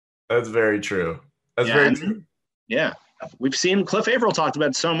 That's very true. Very true. Yeah. We've seen Cliff Averill talked about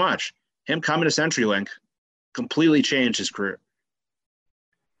it so much. Him coming to CenturyLink completely changed his career.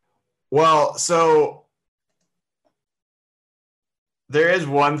 Well, so there is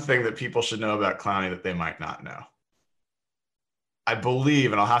one thing that people should know about Clowney that they might not know. I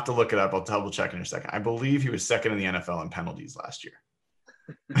believe, and I'll have to look it up, I'll double check in a second. I believe he was second in the NFL in penalties last year.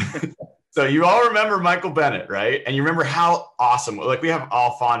 So you all remember Michael Bennett, right? And you remember how awesome, we have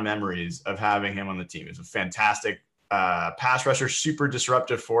all fond memories of having him on the team. He's a fantastic pass rusher, super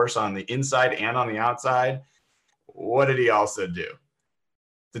disruptive force on the inside and on the outside. What did he also do?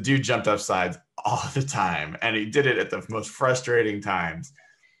 The dude jumped off sides all the time, and he did it at the most frustrating times.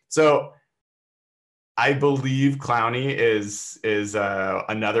 So I believe Clowney is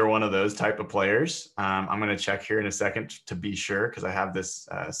another one of those type of players. I'm going to check here in a second to be sure because I have this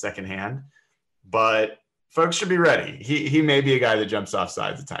secondhand. But folks should be ready. He may be a guy that jumps off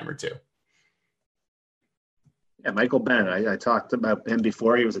sides a time or two. Yeah, Michael Bennett. I talked about him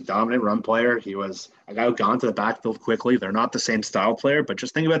before. He was a dominant run player. He was a guy who got into the backfield quickly. They're not the same style player, but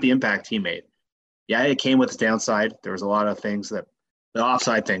just think about the impact he made. Yeah, it came with its downside. There was a lot of things that the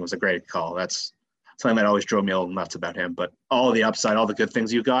offside thing was a great call. That's something that always drove me a little nuts about him. But all of the upside, all the good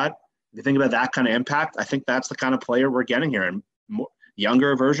things you got, if you think about that kind of impact, I think that's the kind of player we're getting here. And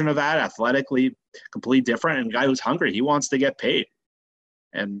younger version of that, athletically, completely different, and a guy who's hungry. He wants to get paid.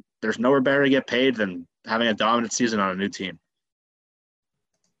 And there's nowhere better to get paid than having a dominant season on a new team.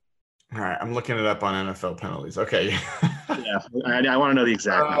 All right, I'm looking it up on NFL penalties. Okay. Yeah, I want to know the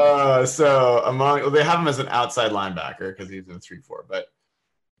exact number. So they have him as an outside linebacker because he's in 3-4, but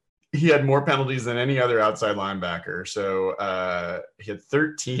he had more penalties than any other outside linebacker. So he had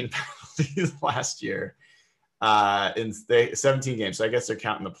 13 penalties last year in 17 games. So I guess they're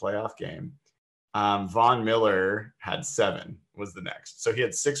counting the playoff game. Von Miller had 7 was the next. So he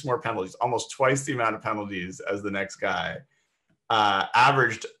had 6 more penalties, almost twice the amount of penalties as the next guy.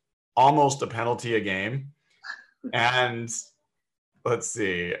 Averaged almost a penalty a game. And let's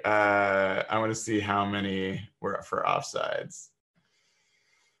see. I want to see how many were for offsides.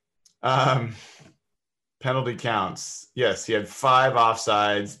 Penalty counts. Yes, he had 5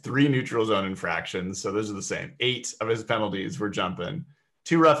 offsides, 3 neutral zone infractions. So those are the same. 8 of his penalties were jumping.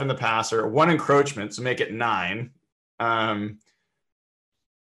 2 roughing the passer, 1 encroachment, so make it 9. 1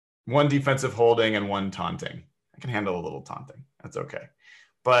 defensive holding and 1 taunting. I can handle a little taunting. That's okay.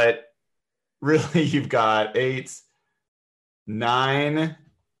 But really, you've got 9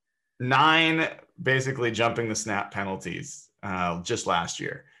 basically jumping the snap penalties just last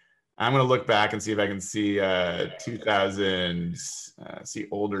year. I'm going to look back and see if I can see 2000, see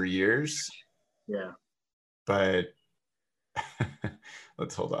older years. Yeah. But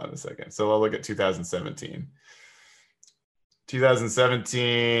let's hold on a second. So I'll look at 2017.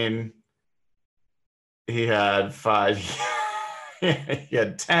 2017, he had 5. He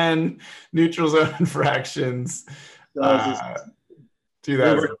had 10 neutral zone infractions. 2000.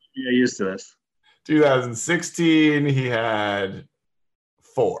 You're used to this. 2016, he had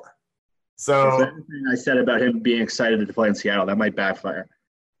 4. So everything I said about him being excited to play in Seattle, that might backfire.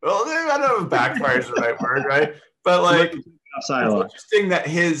 Well, I don't know if backfire is the right word, right? But it's interesting that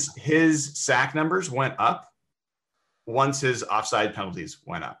his sack numbers went up once his offside penalties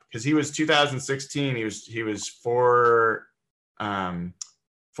went up, because he was 2016. He was 4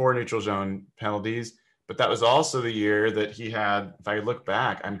 neutral zone penalties, but that was also the year that he had. If I look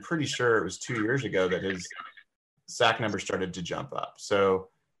back, I'm pretty sure it was 2 years ago that his sack number started to jump up. So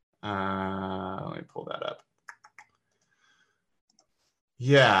let me pull that up.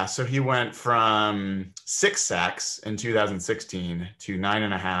 Yeah, so he went from 6 sacks in 2016 to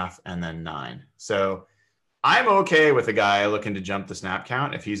 9.5 and then 9. So I'm okay with a guy looking to jump the snap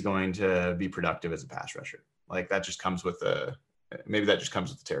count if he's going to be productive as a pass rusher. Like that just comes with maybe that just comes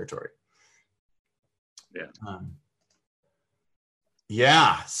with the territory. Yeah.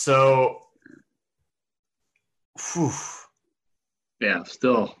 Yeah. So, whew. Yeah,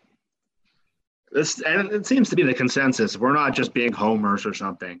 still. And it seems to be the consensus. We're not just being homers or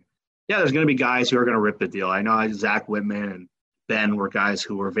something. Yeah, there's going to be guys who are going to rip the deal. I know Zach Whitman and Ben were guys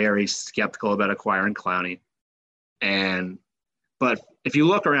who were very skeptical about acquiring Clowney. But if you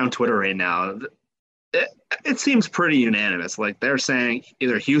look around Twitter right now, it seems pretty unanimous. Like they're saying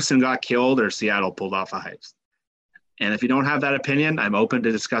either Houston got killed or Seattle pulled off a heist. And if you don't have that opinion, I'm open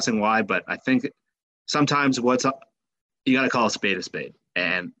to discussing why. But I think sometimes you got to call a spade a spade.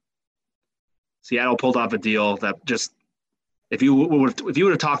 And Seattle pulled off a deal that just if you would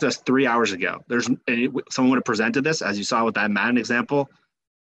have talked to us 3 hours ago, someone would have presented this as you saw with that Madden example,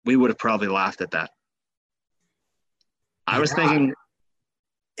 we would have probably laughed at that. I was thinking,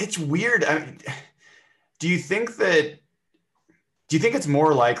 it's weird. I mean, do you think it's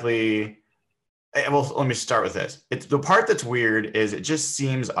more likely? Well, let me start with this. It's the part that's weird is it just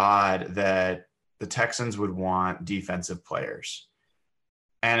seems odd that the Texans would want defensive players.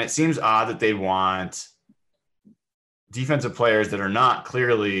 And it seems odd that they want defensive players that are not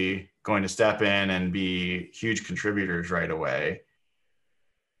clearly going to step in and be huge contributors right away.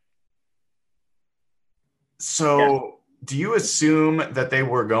 So do you assume that they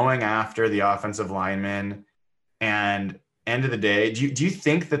were going after the offensive linemen and end of the day, do you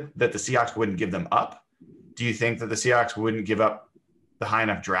think that the Seahawks wouldn't give them up? Do you think that the Seahawks wouldn't give up the high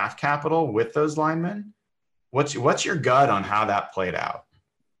enough draft capital with those linemen? What's your gut on how that played out?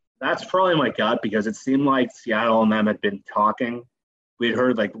 That's probably my gut because it seemed like Seattle and them had been talking. We'd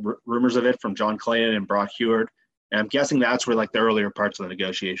heard like rumors of it from John Clayton and Brock Heward. And I'm guessing that's where like the earlier parts of the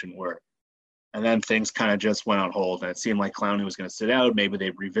negotiation were. And then things kind of just went on hold. And it seemed like Clowney was going to sit out. Maybe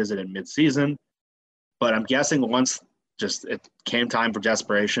they'd revisit in midseason. But I'm guessing once just it came time for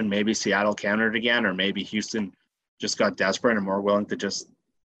desperation, maybe Seattle countered again, or maybe Houston just got desperate and more willing to just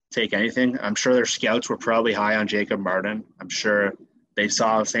take anything. I'm sure their scouts were probably high on Jacob Martin. I'm sure they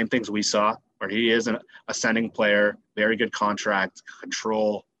saw the same things we saw, where he is an ascending player, very good contract,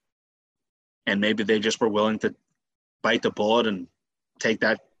 control, and maybe they just were willing to bite the bullet and take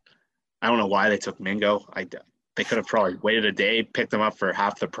that. I don't know why they took Mingo. They could have probably waited a day, picked him up for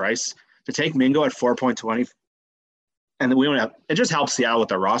half the price. To take Mingo at 4.20, and then we don't have – it just helps Seattle with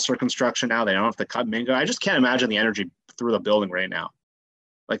the roster construction now. They don't have to cut Mingo. I just can't imagine the energy through the building right now.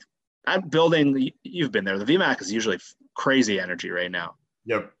 Like, that building, you've been there. The VMAC is usually crazy energy right now.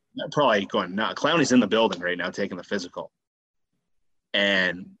 Yep. They're probably going nuts. Clowney's in the building right now taking the physical.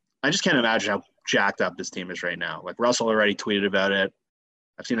 And I just can't imagine how jacked up this team is right now. Like, Russell already tweeted about it.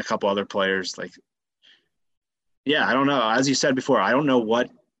 I've seen a couple other players. Like, yeah, I don't know. As you said before, I don't know what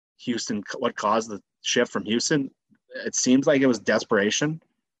caused the shift from Houston. It seems like it was desperation,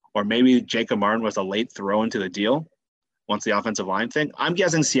 or maybe Jacob Martin was a late throw into the deal once the offensive line thing. I'm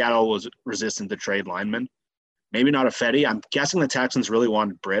guessing Seattle was resistant to trade linemen. Maybe not Ifedi. I'm guessing the Texans really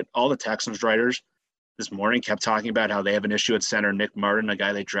wanted Britt. All the Texans writers this morning kept talking about how they have an issue at center. Nick Martin, a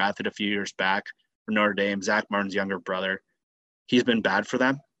guy they drafted a few years back for Notre Dame, Zach Martin's younger brother. He's been bad for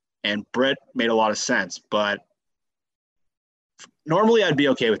them. And Britt made a lot of sense. But normally I'd be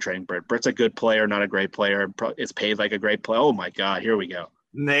okay with trading Britt. Britt's a good player, not a great player. It's paid like a great player. Oh, my God. Here we go.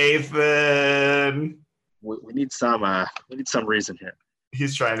 Nathan. We need some reason here.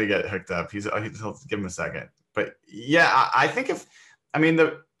 He's trying to get hooked up. He'll give him a second. But yeah, I think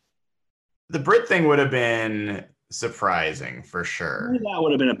the Britt thing would have been surprising for sure. That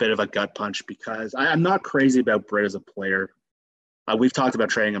would have been a bit of a gut punch because I'm not crazy about Britt as a player. We've talked about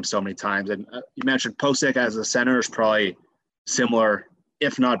trading him so many times, and you mentioned Posick as a center is probably similar,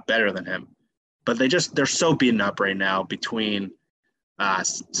 if not better than him. But they're so beaten up right now between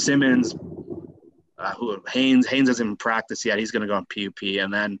Simmons, Haynes hasn't even practiced yet. He's going to go on PUP,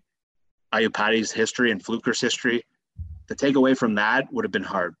 and then Ayupati's history and Fluker's history. To take away from that would have been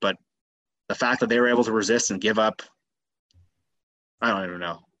hard, but the fact that they were able to resist and give up, I don't even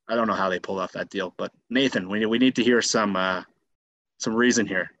know. I don't know how they pulled off that deal. But Nathan, we need to hear some reason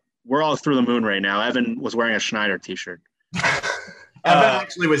here. We're all through the moon right now. Evan was wearing a Schneider t-shirt. Evan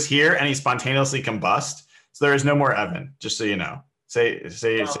actually was here and he spontaneously combust. So there is no more Evan, just so you know. Say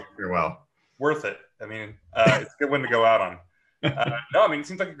farewell. Worth it. I mean, it's a good one to go out on. No, I mean, it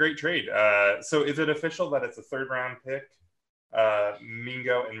seems like a great trade. So is it official that it's a third-round pick,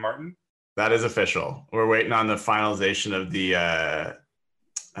 Mingo and Martin? That is official. We're waiting on the finalization of the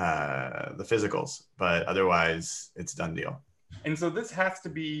physicals, but otherwise, it's a done deal. And so this has to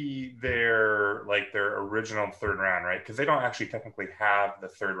be their original third round, right? Because they don't actually technically have the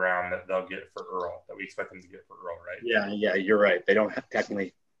third round that they'll get for Earl, that we expect them to get for Earl, right? Yeah, you're right. They don't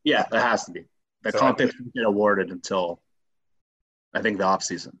technically. Yeah, that has to be. The comp picks don't get awarded until I think the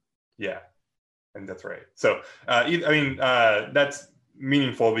offseason. Yeah, and that's right. So, that's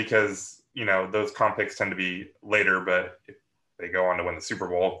meaningful because, those comp picks tend to be later, but if they go on to win the Super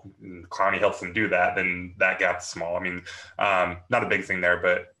Bowl and Clowney helps them do that, then that gap's small. I mean, not a big thing there,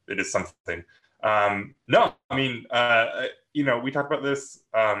 but it is something. We talked about this.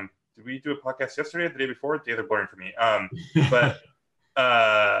 Did we do a podcast yesterday or the day before? The other blurring for me. But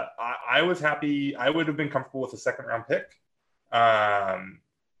I was happy. I would have been comfortable with a second round pick.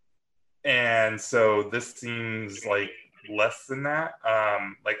 And so this seems like less than that.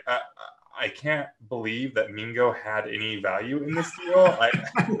 I can't believe that Mingo had any value in this deal. I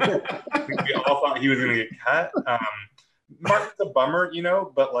think we all thought he was going to get cut. Martin's a bummer,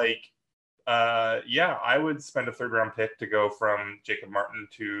 but I would spend a third round pick to go from Jacob Martin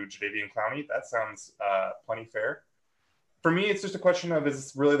to Jadeveon Clowney. That sounds plenty fair. For me, it's just a question of, is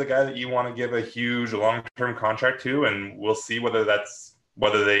this really the guy that you want to give a huge long-term contract to? And we'll see whether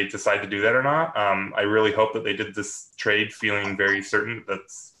they decide to do that or not. I really hope that they did this trade feeling very certain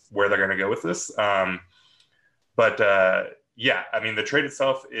that's where they're going to go with this. The trade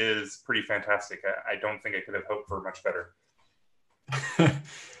itself is pretty fantastic. I don't think I could have hoped for much better.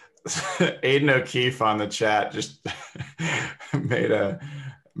 Aiden O'Keefe on the chat just made a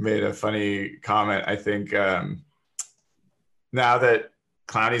funny comment. I think now that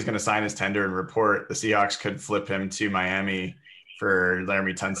Clowney's going to sign his tender and report, the Seahawks could flip him to Miami for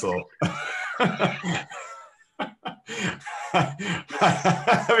Laramie Tunsil.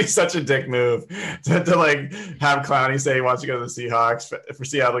 That'd be such a dick move to have Clowney say he wants to go to the Seahawks for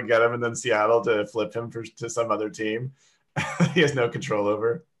Seattle to get him, and then Seattle to flip him to some other team he has no control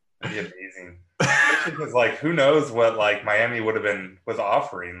over. That'd be amazing. Because who knows what Miami was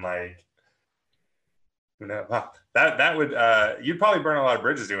offering. Who knows? Wow. That would you'd probably burn a lot of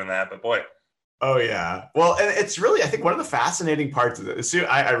bridges doing that, but boy. Oh yeah. Well, and it's really, I think, one of the fascinating parts of this.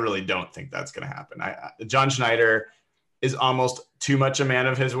 I really don't think that's going to happen. John Schneider is almost too much a man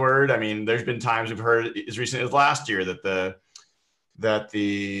of his word. I mean, there's been times we've heard as recently as last year that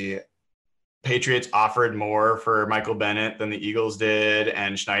the Patriots offered more for Michael Bennett than the Eagles did,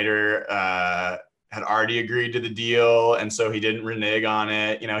 and Schneider had already agreed to the deal, and so he didn't renege on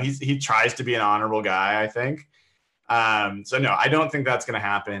it. He tries to be an honorable guy, I think. So no, I don't think that's going to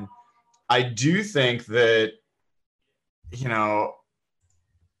happen. I do think that,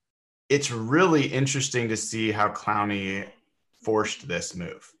 it's really interesting to see how Clowney forced this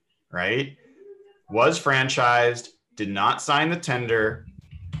move, right? Was franchised, did not sign the tender.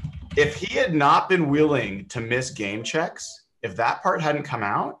 If he had not been willing to miss game checks, if that part hadn't come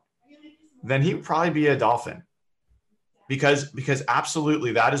out, then he would probably be a Dolphin. Because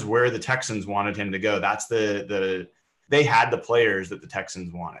absolutely that is where the Texans wanted him to go. That's they had the players that the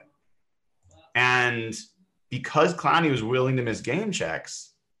Texans wanted. And because Clowney was willing to miss game checks,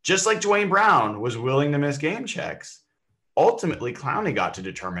 just like Dwayne Brown was willing to miss game checks, ultimately Clowney got to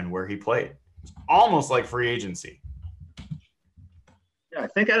determine where he played. It's almost like free agency. Yeah, I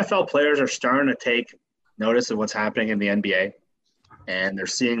think NFL players are starting to take notice of what's happening in the NBA, and they're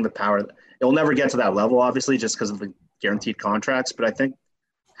seeing the power. It'll never get to that level, obviously, just because of the guaranteed contracts. But I think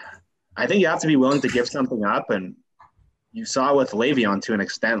you have to be willing to give something up, and you saw with Le'Veon to an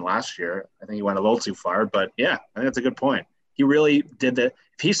extent last year. I think he went a little too far, but yeah, I think that's a good point. He really did that.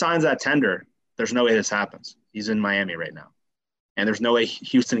 If he signs that tender, there's no way this happens. He's in Miami right now, and there's no way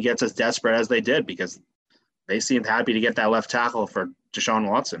Houston gets as desperate as they did because they seemed happy to get that left tackle for Deshaun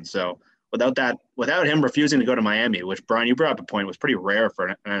Watson. So without him refusing to go to Miami, which Brian, you brought up a point, was pretty rare for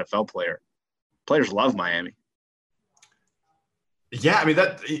an NFL player. Players love Miami. Yeah, I mean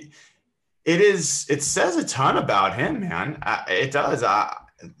it says a ton about him, man. It does.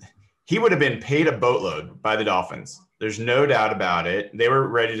 He would have been paid a boatload by the Dolphins. There's no doubt about it. They were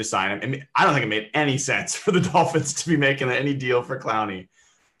ready to sign him. I mean, I don't think it made any sense for the Dolphins to be making any deal for Clowney,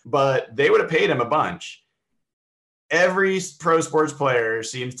 but they would have paid him a bunch. Every pro sports player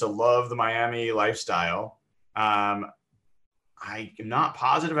seems to love the Miami lifestyle. I am not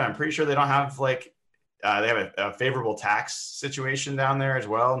positive. I'm pretty sure they don't have they have a favorable tax situation down there as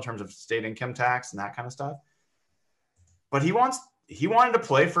well in terms of state income tax and that kind of stuff. But he wanted to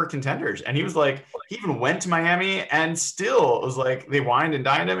play for contenders, and he was like, he even went to Miami and still was like, they wined and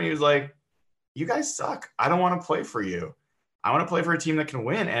dined him, and he was like, you guys suck. I don't want to play for you. I want to play for a team that can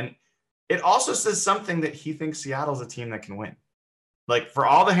win. And it also says something that he thinks Seattle's a team that can win. like for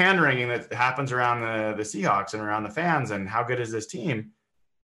all the hand wringing that happens around the Seahawks and around the fans and how good is this team,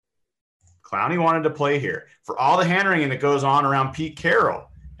 Clowney wanted to play here. For all the hand wringing that goes on around Pete Carroll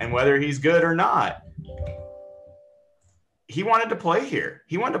and whether he's good or not, he wanted to play here.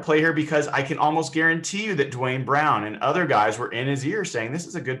 He wanted to play here because I can almost guarantee you that Dwayne Brown and other guys were in his ear saying this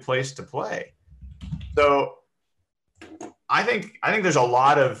is a good place to play. So I think there's a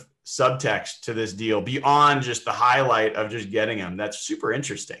lot of subtext to this deal beyond just the highlight of just getting him. That's super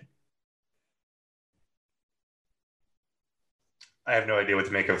interesting. I have no idea what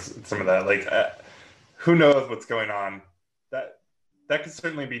to make of some of that. Like, who knows what's going on? That could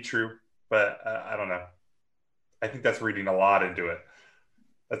certainly be true, but I don't know. I think that's reading a lot into it.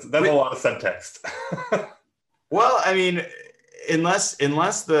 That's a lot of subtext. Well, I mean, unless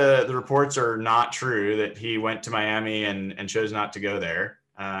the reports are not true that he went to Miami and chose not to go there,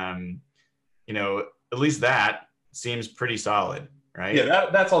 at least that seems pretty solid, right? Yeah,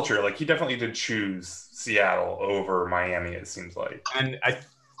 that's all true. Like, he definitely did choose Seattle over Miami, it seems like. And it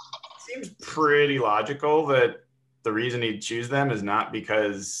seems pretty logical that the reason he'd choose them is not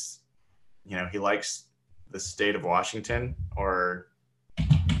because, he likes the state of Washington or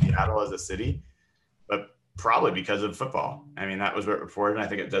Seattle as a city, but probably because of football. I mean, that was what reported, and I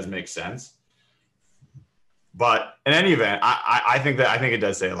think it does make sense. But in any event, I think it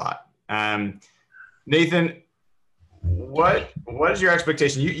does say a lot. Nathan, what is your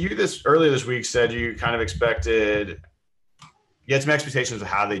expectation? You earlier this week said you kind of expected, you had some expectations of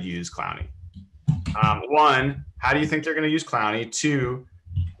how they'd use Clowney. One, how do you think they're going to use Clowney? Two,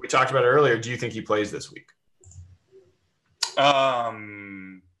 we talked about it earlier. Do you think he plays this week?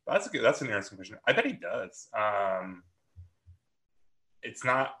 That's an interesting question. I bet he does. It's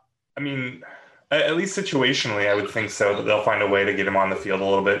not, I mean, at least situationally, I would think so, that they'll find a way to get him on the field a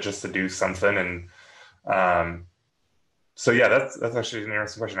little bit just to do something. And so, yeah, that's actually an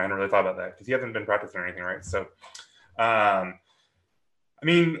interesting question. I hadn't really thought about that because he hasn't been practicing or anything, right? So, I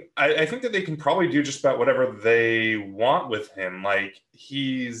mean, I think that they can probably do just about whatever they want with him. Like,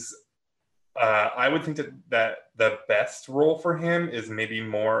 he's, I would think that the best role for him is maybe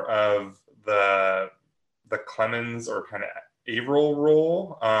more of the Clemens or kind of Averill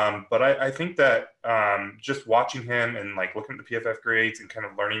role. But I think that just watching him and like looking at the PFF grades and kind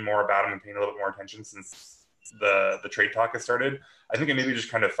of learning more about him and paying a little bit more attention since the trade talk has started, I think it maybe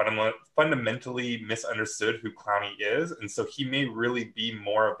just kind of fundamentally misunderstood who Clowney is. And so he may really be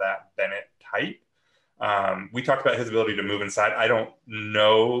more of that Bennett type. We talked about his ability to move inside. I don't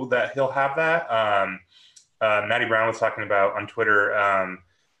know that he'll have that. Matty Brown was talking about on Twitter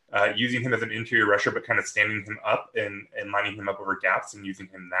using him as an interior rusher, but kind of standing him up and lining him up over gaps and using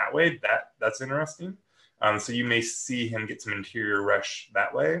him that way. That's interesting. So you may see him get some interior rush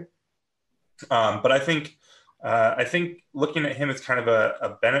that way. But I think looking at him as kind of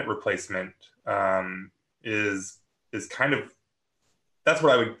a Bennett replacement is kind of, that's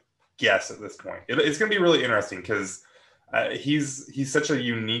what I would guess at this point. It's going to be really interesting because he's such a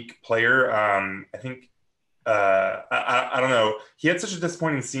unique player. I think I don't know. He had such a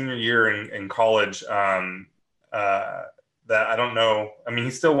disappointing senior year in college that I don't know. I mean,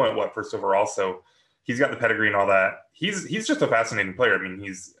 he still went first overall, so he's got the pedigree and all that. He's just a fascinating player. I mean,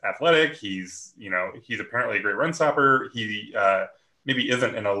 he's athletic. He's apparently a great run stopper. He maybe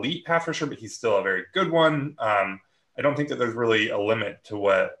isn't an elite pass rusher, but he's still a very good one. I don't think that there's really a limit to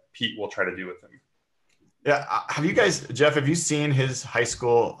what Pete will try to do with him. Yeah. Have you guys, Jeff, have you seen his high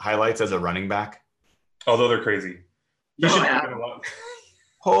school highlights as a running back? Although they're crazy.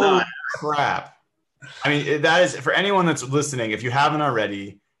 Holy crap. I mean, that is, for anyone that's listening, if you haven't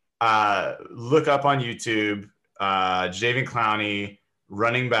already, look up on YouTube, Jadeveon Clowney,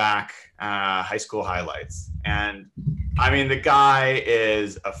 running back, high school highlights. And I mean, the guy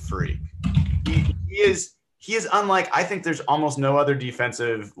is a freak. He is unlike, I think there's almost no other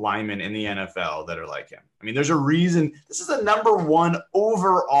defensive lineman in the NFL that are like him. I mean, there's a reason. This is the number 1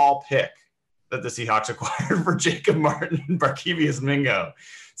 overall pick that the Seahawks acquired for Jacob Martin and Barkevious Mingo.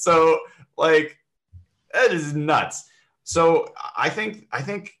 So, like, that is nuts. So I think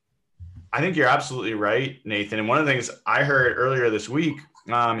you're absolutely right, Nathan. And one of the things I heard earlier this week,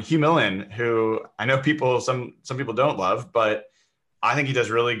 Hugh Millen, who I know some people don't love, but I think he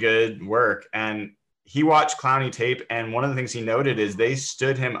does really good work. And he watched Clowney tape, and one of the things he noted is they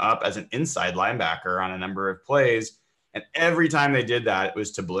stood him up as an inside linebacker on a number of plays. And every time they did that, it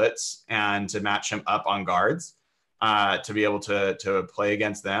was to blitz and to match him up on guards to be able to play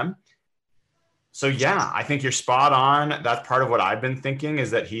against them. So, yeah, I think you're spot on. That's part of what I've been thinking,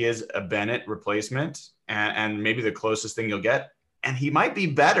 is that he is a Bennett replacement and maybe the closest thing you'll get. And he might be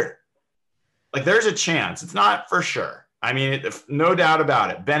better. Like, there's a chance. It's not for sure, I mean, no doubt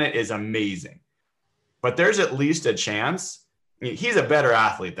about it. Bennett is amazing. But there's at least a chance. He's a better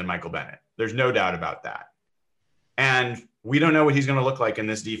athlete than Michael Bennett. There's no doubt about that. And we don't know what he's going to look like in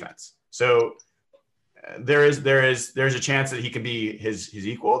this defense. So there's a chance that he can be his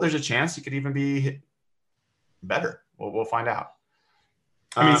equal. There's a chance he could even be better. We'll find out.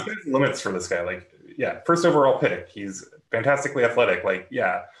 I mean, sky's the limits for this guy. Like, yeah, first overall pick. He's fantastically athletic. Like,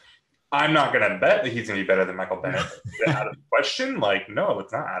 yeah, I'm not going to bet that he's going to be better than Michael Bennett. Is it out of the question? Like, no,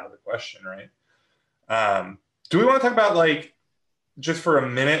 it's not out of the question, right? Do we want to talk about, like, just for a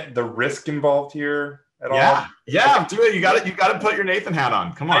minute, the risk involved here at all? Yeah, do it. You got to put your Nathan hat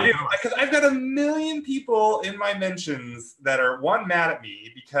on. Come on. I do, because I've got a million people in my mentions that are, one, mad at me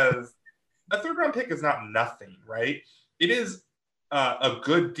because a third-round pick is not nothing, right? It is a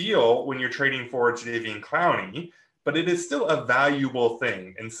good deal when you're trading for Jadeveon Clowney, but it is still a valuable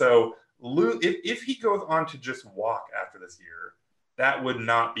thing. And so if he goes on to just walk after this year, that would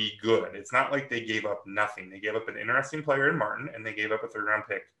not be good. It's not like they gave up nothing. They gave up an interesting player in Martin, and they gave up a third-round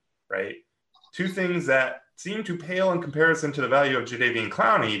pick, right? Two things that seem to pale in comparison to the value of Jadeveon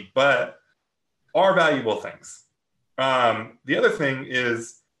Clowney, but are valuable things. The other thing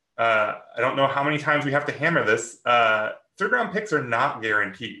is, I don't know how many times we have to hammer this. Third-round picks are not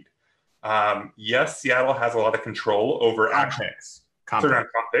guaranteed. Yes, Seattle has a lot of control over third-round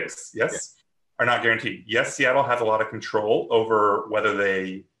comp picks. Yes, are not guaranteed. Yes, Seattle has a lot of control over whether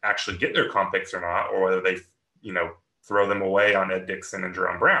they actually get their comp picks or not, or whether they, throw them away on Ed Dickson and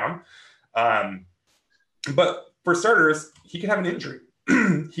Jerome Brown. But for starters, he could have an injury.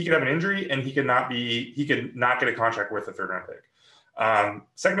 He could have an injury, and he could not get a contract with a third-round pick.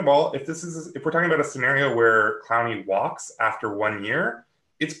 Second of all, if we're talking about a scenario where Clowney walks after 1 year,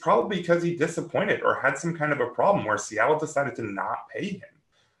 it's probably because he disappointed or had some kind of a problem where Seattle decided to not pay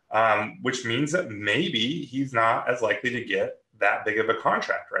him, which means that maybe he's not as likely to get that big of a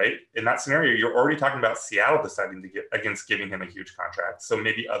contract, right? In that scenario, you're already talking about Seattle deciding to get against giving him a huge contract. So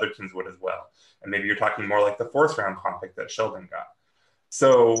maybe other teams would as well. And maybe you're talking more like the fourth round comp pick that Sheldon got.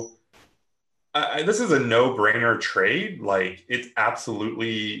 So this is a no-brainer trade. Like, it's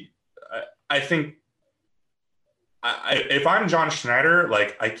absolutely, I think, if I'm John Schneider,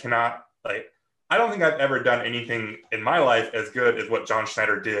 like, I don't think I've ever done anything in my life as good as what John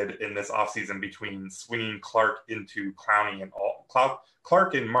Schneider did in this offseason between swinging Clark into Clowney and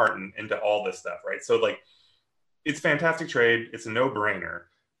Clark and Martin into all this stuff, right? So, like, it's a fantastic trade. It's a no-brainer.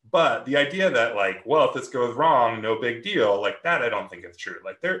 But the idea that, like, well, if this goes wrong, no big deal, like that, I don't think it's true.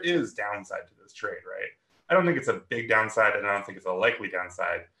 Like, there is downside to this trade, right? I don't think it's a big downside, and I don't think it's a likely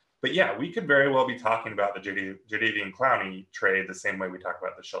downside. But yeah, we could very well be talking about the Jadeveon Clowney trade the same way we talk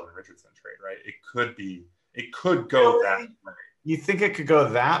about the Sheldon Richardson trade, right? It could go that way. You think it could go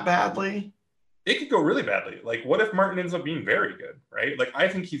that badly? It could go really badly. Like, what if Martin ends up being very good, right? Like, I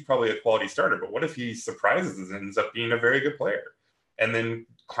think he's probably a quality starter, but what if he surprises and ends up being a very good player? And then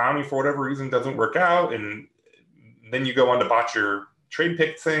Clowney, for whatever reason, doesn't work out, and then you go on to botch your trade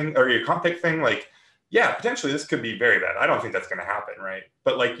pick thing or your comp pick thing. Like, yeah, potentially this could be very bad. I don't think that's going to happen, right?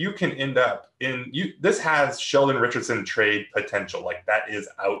 But, like, you can end up this has Sheldon Richardson trade potential. Like, that is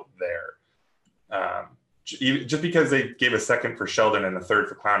out there. Just because they gave a second for Sheldon and a third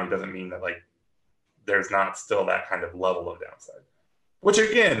for Clowney doesn't mean that, like, there's not still that kind of level of downside. Which,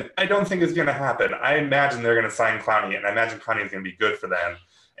 again, I don't think is going to happen. I imagine they're going to sign Clowney, and I imagine Clowney is going to be good for them.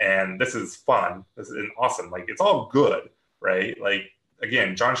 And this is fun. This is awesome. Like, it's all good, right? Like,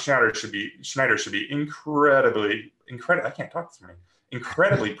 again, John Schneider should be incredibly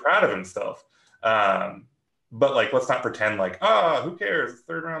proud of himself. But, like, let's not pretend like, who cares? It's a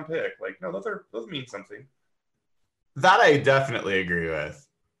third-round pick. Like, no, those mean something. That I definitely agree with.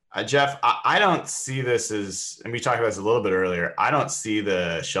 Jeff, I don't see this as, and we talked about this a little bit earlier, I don't see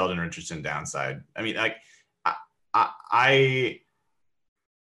the Sheldon Richardson downside. I mean, like,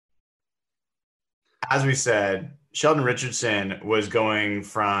 as we said, Sheldon Richardson was going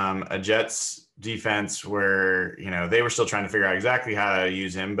from a Jets defense where, they were still trying to figure out exactly how to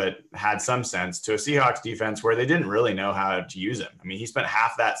use him, but had some sense, to a Seahawks defense where they didn't really know how to use him. I mean, he spent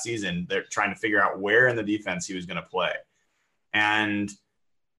half that season there trying to figure out where in the defense he was going to play. And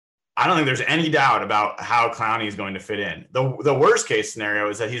I don't think there's any doubt about how Clowney is going to fit in. The worst case scenario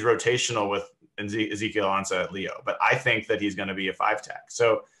is that he's rotational with Ezekiel Ansah-Leo, but I think that he's going to be a 5-tech.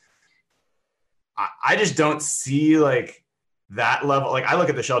 So I just don't see, like, that level. Like, I look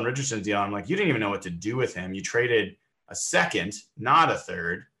at the Sheldon Richardson deal, I'm like, you didn't even know what to do with him. You traded a second, not a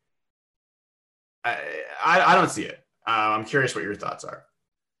third. I don't see it. I'm curious what your thoughts are.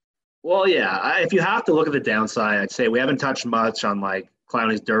 Well, yeah, if you have to look at the downside, I'd say we haven't touched much on, like,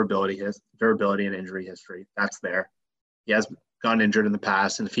 Clowney's durability and injury history. That's there. He has gone injured in the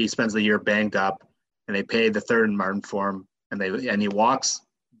past, and if he spends the year banged up and they pay the third and Martin for him and he walks,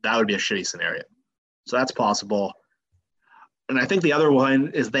 that would be a shitty scenario. So that's possible. And I think the other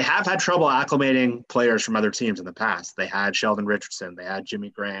one is they have had trouble acclimating players from other teams in the past. They had Sheldon Richardson, they had Jimmy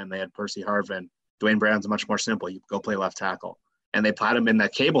Graham, they had Percy Harvin. Dwayne Brown's much more simple. You go play left tackle. And they put him in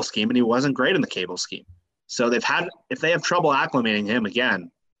that cable scheme, and he wasn't great in the cable scheme. So if they have trouble acclimating him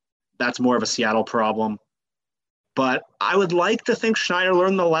again, that's more of a Seattle problem. But I would like to think Schneider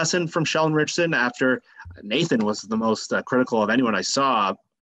learned the lesson from Sheldon Richardson after Nathan was the most critical of anyone I saw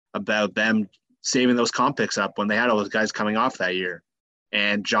about them saving those comp picks up when they had all those guys coming off that year.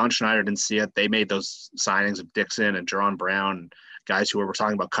 And John Schneider didn't see it. They made those signings of Dixon and Jerron Brown, and guys who we're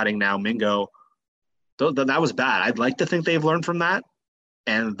talking about cutting now, Mingo. That was bad. I'd like to think they've learned from that.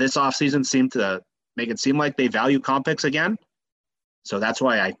 And this offseason seemed to make it seem like they value comp picks again. So that's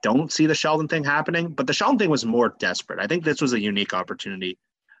why I don't see the Sheldon thing happening. But the Sheldon thing was more desperate. I think this was a unique opportunity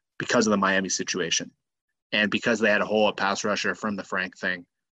because of the Miami situation and because they had a hole at pass rusher from the Frank thing.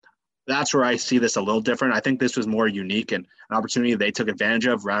 That's where I see this a little different. I think this was more unique and an opportunity they took advantage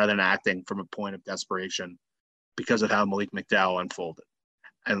of rather than acting from a point of desperation because of how Malik McDowell unfolded.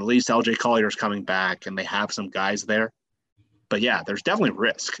 And at least LJ Collier's coming back and they have some guys there. But yeah, there's definitely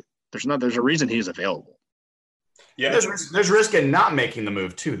risk. There's a reason he's available. Yeah, There's risk in not making the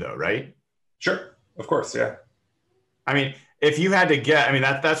move too, though, right? Sure, of course, yeah. I mean, if you had to get, I mean,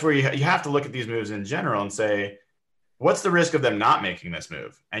 that's where you have to look at these moves in general and say, what's the risk of them not making this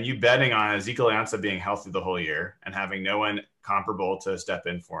move? And you betting on Ezekiel Ansah being healthy the whole year and having no one comparable to step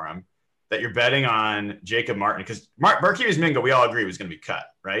in for him, that you're betting on Jacob Martin, because Marquise Mingo, we all agree, was going to be cut,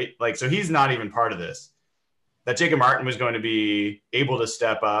 right? Like, so he's not even part of this. That Jacob Martin was going to be able to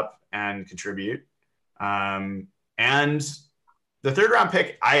step up and contribute. And the third round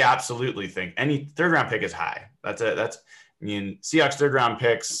pick, I absolutely think any third round pick is high. Seahawks third round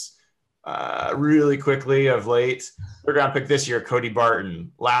picks really quickly of late. Third round pick this year, Cody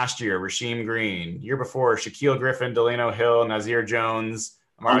Barton. Last year, Rasheem Green. Year before, Shaquille Griffin, Delano Hill, Nazir Jones,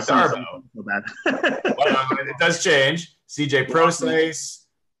 Amara Darbo. It does change. CJ Procise,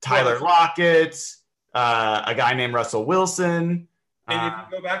 Tyler Lockett, a guy named Russell Wilson. And if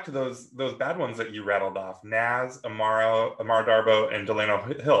you go back to those bad ones that you rattled off, Naz, Amar Darbo, and Delano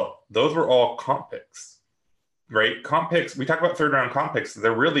Hill, those were all comp picks, right? Comp picks, we talk about third round comp picks,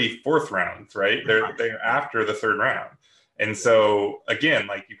 they're really fourth rounds, right? They're after the third round. And so, again,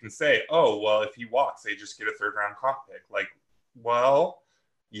 like you can say, oh, well, if he walks, they just get a third round comp pick. Like, well,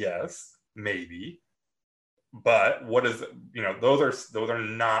 yes, maybe. But what is, those are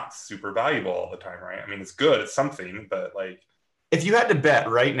not super valuable all the time, right? I mean, it's good, it's something, but like, if you had to bet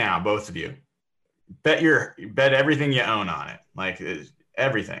right now, both of you, bet everything you own on it, like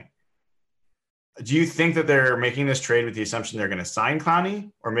everything. Do you think that they're making this trade with the assumption they're going to sign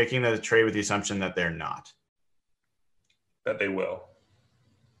Clowney, or making the trade with the assumption that they're not? That they will.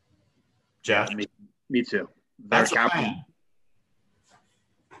 Jeff? Me too. That's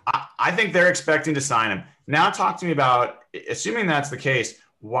I think they're expecting to sign him. Now talk to me about, assuming that's the case,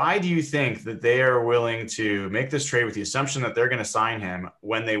 why do you think that they are willing to make this trade with the assumption that they're going to sign him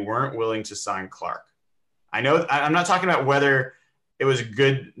when they weren't willing to sign Clark? I know I'm not talking about whether it was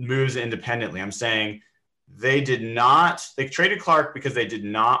good moves independently. I'm saying they traded Clark because they did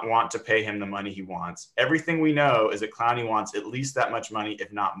not want to pay him the money he wants. Everything we know is that Clowney wants at least that much money,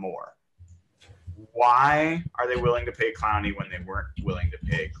 if not more. Why are they willing to pay Clowney when they weren't willing to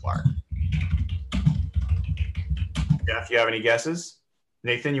pay Clark? Jeff, you have any guesses?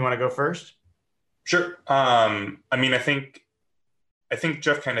 Nathan, you want to go first? Sure. I mean, I think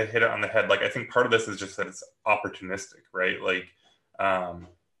Jeff kind of hit it on the head. Like, I think part of this is just that it's opportunistic, right? Like,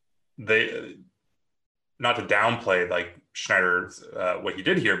 they, not to downplay like Schneider's what he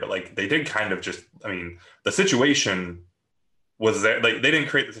did here, but like they did kind of just, I mean, the situation was there. Like, they didn't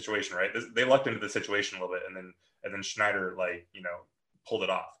create the situation, right? They lucked into the situation a little bit, and then Schneider, like, pulled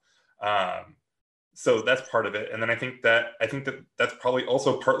it off. So that's part of it. And then I think that that's probably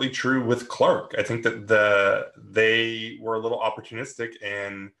also partly true with Clark. I think that they were a little opportunistic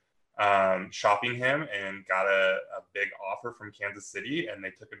in shopping him and got a big offer from Kansas City, and they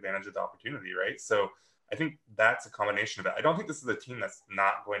took advantage of the opportunity, right? So I think that's a combination of it. I don't think this is a team that's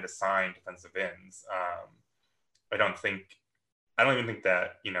not going to sign defensive ends. I don't even think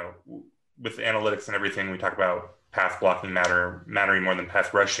that, with the analytics and everything, we talk about pass blocking mattering more than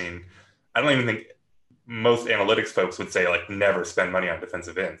pass rushing. I don't even think most analytics folks would say like never spend money on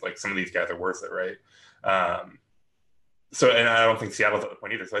defensive ends. Like, some of these guys are worth it, right? And I don't think Seattle's at the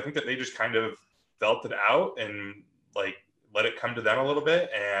point either. So I think that they just kind of felt it out and like let it come to them a little bit,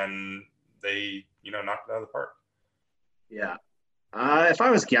 and they knocked it out of the park. Yeah. If I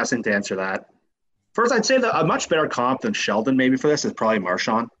was guessing to answer that, first I'd say that a much better comp than Sheldon maybe for this is probably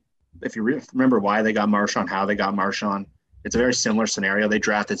Marshawn. If you remember why they got Marshawn, how they got Marshawn, it's a very similar scenario. They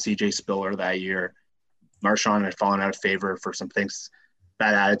drafted CJ Spiller that year. Marshawn had fallen out of favor for some things,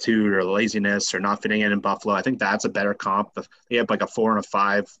 bad attitude or laziness or not fitting in Buffalo. I think that's a better comp. They have like a 4 and a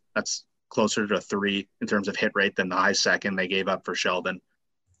 5. That's closer to a 3 in terms of hit rate than the high second they gave up for Sheldon.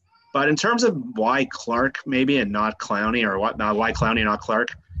 But in terms of why Clark maybe and not Clowney, or why Clowney and not Clark,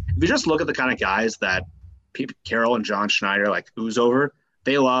 if you just look at the kind of guys that Pete Carroll and John Schneider like ooze over,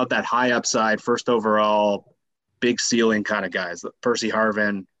 they love that high upside, first overall, big ceiling kind of guys. Percy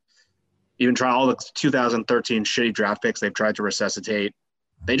Harvin, even try all the 2013 shitty draft picks they've tried to resuscitate.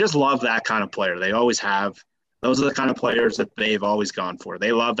 They just love that kind of player. They always have. Those are the kind of players that they've always gone for.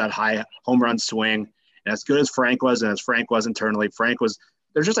 They love that high home run swing. And as good as Frank was, and as Frank was internally,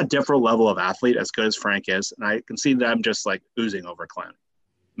 there's just a different level of athlete as good as Frank is. And I can see them just like oozing over Clown.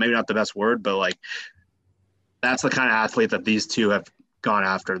 Maybe not the best word, but like that's the kind of athlete that these two have gone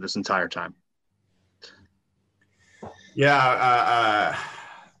after this entire time. Yeah.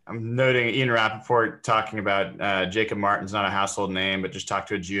 I'm noting Ian Rappaport talking about Jacob Martin's not a household name, but just talked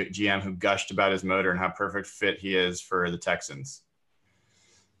to a GM who gushed about his motor and how perfect fit he is for the Texans.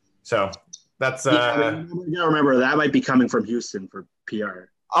 So that's you gotta remember that might be coming from Houston for PR.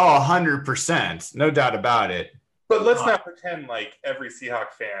 Oh, 100%. No doubt about it. But let's not pretend like every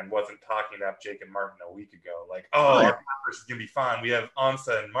Seahawk fan wasn't talking about Jacob Martin a week ago. Like, our conference is going to be fun. We have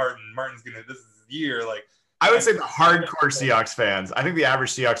Ansah and Martin. Martin's going to – this is the year. Like, I would say the hardcore Seahawks fans. I think the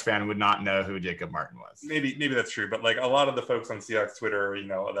average Seahawks fan would not know who Jacob Martin was. Maybe that's true, but like a lot of the folks on Seahawks Twitter,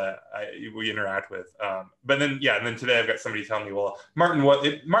 that we interact with. But then today I've got somebody telling me, well, Martin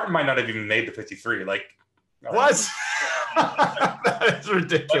might not have even made the 53. Like, what? That is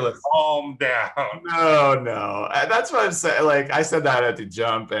ridiculous. Calm down. No. That's what I'm saying. Like I said that at the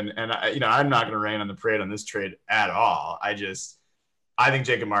jump, and I'm not going to rain on the parade on this trade at all. I think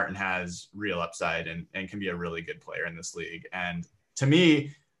Jacob Martin has real upside and can be a really good player in this league. And to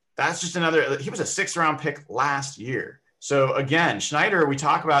me, that's just he was a 6th round pick last year. So again, Schneider, we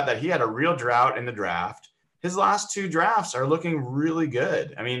talk about that he had a real drought in the draft. His last 2 drafts are looking really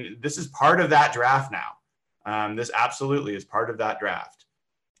good. I mean, this is part of that draft now. This absolutely is part of that draft.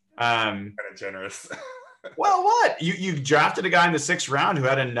 Kind of generous. Well, what? You drafted a guy in the 6th round who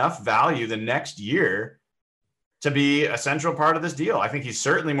had enough value the next year to be a central part of this deal. I think he's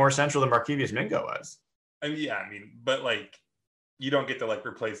certainly more central than Markevius Mingo was. But like, you don't get to like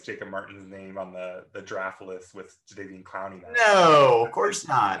replace Jacob Martin's name on the draft list with Jadeveon Clowney now. No, of course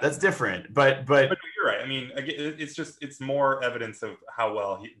not. That's different. But you're right. I mean, again, it's more evidence of how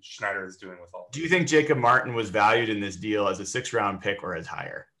well Schneider is doing with all. Do you think Jacob Martin was valued in this deal as a 6th round pick or as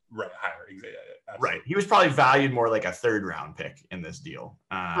higher? Right, higher. Exactly. Right. He was probably valued more like a 3rd round pick in this deal.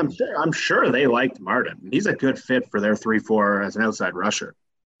 I'm sure they liked Martin. He's a good fit for their 3-4 as an outside rusher.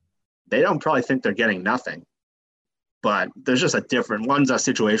 They don't probably think they're getting nothing, but there's just a different. One's a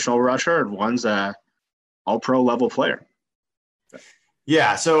situational rusher and one's a all-pro level player.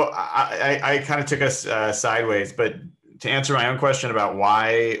 Yeah. So I kind of took us sideways, but to answer my own question about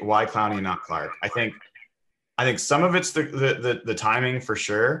why Clowney and not Clark, I think some of it's the timing for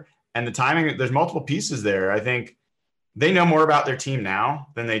sure. And the timing, there's multiple pieces there. I think they know more about their team now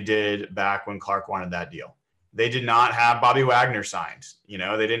than they did back when Clark wanted that deal. They did not have Bobby Wagner signed. They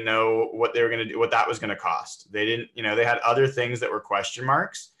didn't know what they were going to do, what that was going to cost. They didn't, they had other things that were question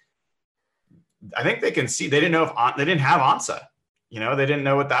marks. I think they can see, they didn't know if they didn't have Ansah. They didn't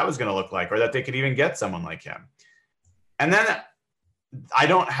know what that was going to look like or that they could even get someone like him. And then I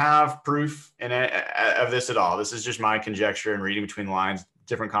don't have proof of this at all. This is just my conjecture and reading between the lines,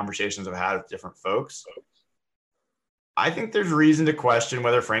 different conversations I've had with different folks. I think there's reason to question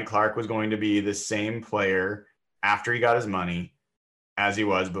whether Frank Clark was going to be the same player after he got his money as he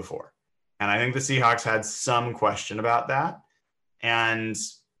was before. And I think the Seahawks had some question about that. And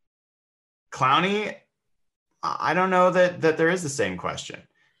Clowney, I don't know that there is the same question.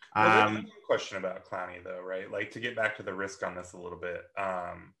 There's a question about Clowney, though, right? Like, to get back to the risk on this a little bit,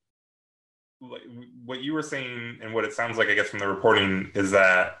 what you were saying and what it sounds like, I guess, from the reporting is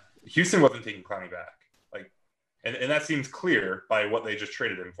that Houston wasn't taking Clowney back. Like, and that seems clear by what they just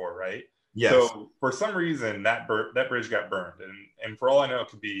traded him for, right? Yes. So for some reason, that bridge got burned. And for all I know, it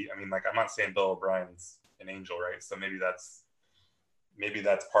could be, I'm not saying Bill O'Brien's an angel, right? So maybe that's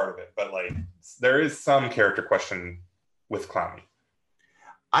part of it. But, like, there is some character question with Clowney.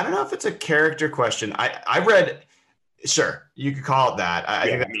 I don't know if it's a character question. I read, sure, you could call it that. I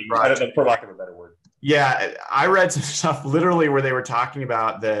think that's for lack of a better word. Yeah, I read some stuff literally where they were talking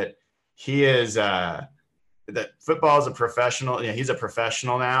about that he is that football is a professional. He's a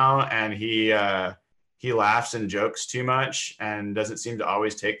professional now, and he laughs and jokes too much and doesn't seem to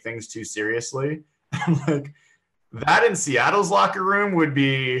always take things too seriously. Like that in Seattle's locker room would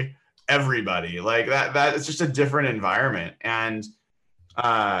be everybody. Like that is just a different environment. And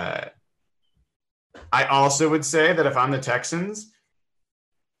I also would say that if I'm the Texans,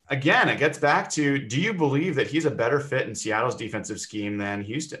 again, it gets back to, do you believe that he's a better fit in Seattle's defensive scheme than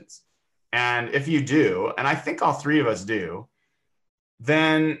Houston's? And if you do, and I think all three of us do,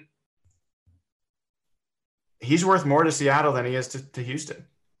 then he's worth more to Seattle than he is to Houston.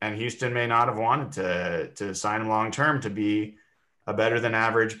 And Houston may not have wanted to sign him long-term to be a better than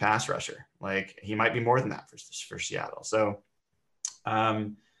average pass rusher. Like he might be more than that for Seattle. So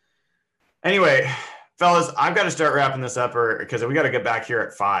anyway, fellas, I've got to start wrapping this up because we got to get back here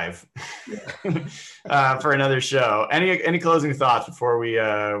at 5 for another show. Any closing thoughts before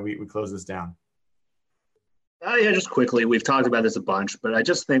we close this down? Yeah, just quickly. We've talked about this a bunch, but I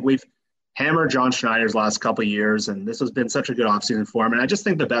just think we've hammered John Schneider's last couple of years, and this has been such a good offseason for him. And I just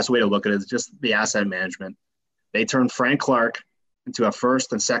think the best way to look at it is just the asset management. They turned Frank Clark into a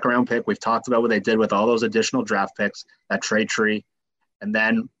first and second round pick. We've talked about what they did with all those additional draft picks, that trade tree. And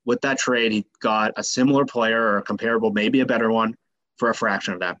then with that trade, he got a similar player or a comparable, maybe a better one for a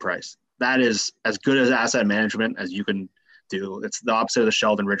fraction of that price. That is as good as asset management as you can do. It's the opposite of the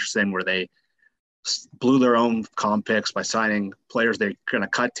Sheldon Richardson where they blew their own comp picks by signing players they're going to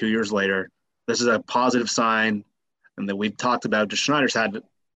cut 2 years later. This is a positive sign. And that we've talked about, just Schneider's had the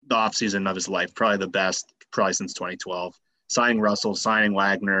offseason of his life, probably the best, probably since 2012. Signing Russell, signing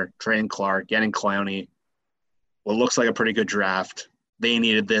Wagner, trading Clark, getting Clowney. What looks like a pretty good draft. They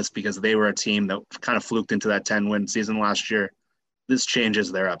needed this because they were a team that kind of fluked into that 10-win season last year. This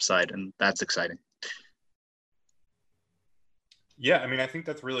changes their upside, and that's exciting. Yeah, I mean, I think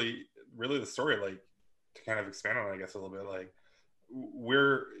that's really the story. Like, to kind of expand on it, I guess, a little bit. Like,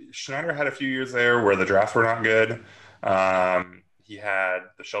 Schneider had a few years there where the drafts were not good. He had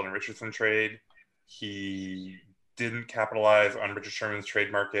the Sheldon Richardson trade. He didn't capitalize on Richard Sherman's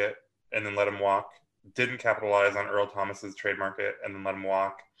trade market and then let him walk. Didn't capitalize on Earl Thomas's trade market and then let him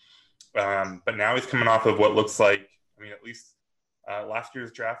walk. But now he's coming off of what looks like, I mean, at least last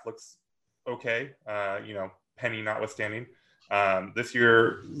year's draft looks okay, Penny notwithstanding. This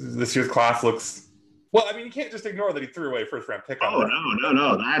year's class looks, well, I mean, you can't just ignore that he threw away a first-round pick. Oh,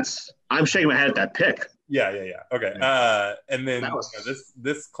 no. I'm shaking my head at that pick. Yeah. Okay. And then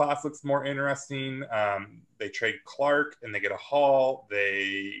this class looks more interesting. They trade Clark and they get a haul.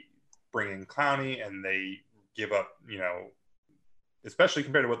 They bring in Clowney and they give up, especially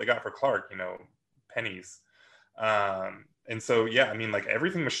compared to what they got for Clark, pennies. And so, yeah, I mean, like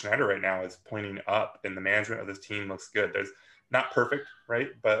everything with Schneider right now is pointing up and the management of this team looks good. There's not perfect, right?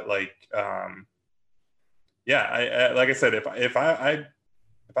 But like, I like I said, if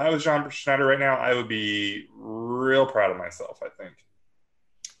I was John Schneider right now, I would be real proud of myself, I think.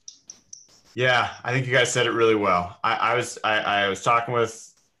 Yeah, I think you guys said it really well. I was talking with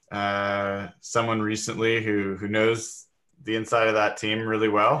someone recently who knows the inside of that team really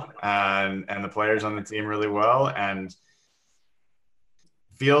well and the players on the team really well, and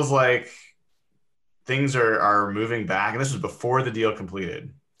feels like things are moving back. And this was before the deal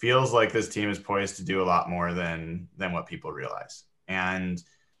completed. Feels like this team is poised to do a lot more than what people realize. And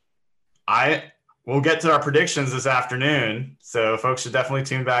we'll get to our predictions this afternoon. So folks should definitely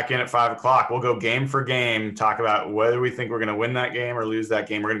tune back in at 5:00. We'll go game for game, talk about whether we think we're going to win that game or lose that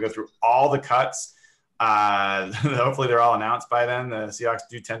game. We're going to go through all the cuts. Hopefully they're all announced by then. The Seahawks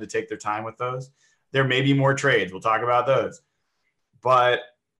do tend to take their time with those. There may be more trades. We'll talk about those. But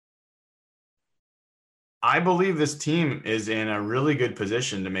I believe this team is in a really good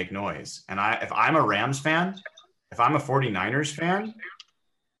position to make noise. And if I'm a Rams fan, if I'm a 49ers fan,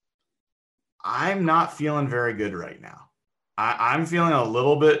 I'm not feeling very good right now. I'm feeling a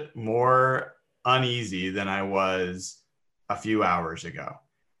little bit more uneasy than I was a few hours ago.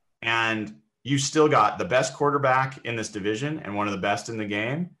 And you still got the best quarterback in this division and one of the best in the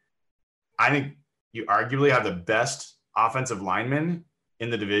game. I think you arguably have the best offensive lineman in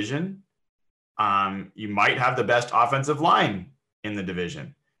the division. You might have the best offensive line in the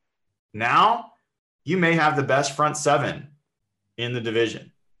division. Now, you may have the best front seven in the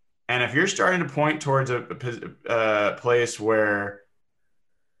division. And if you're starting to point towards a place where,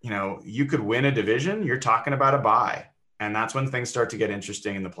 you could win a division, you're talking about a bye. And that's when things start to get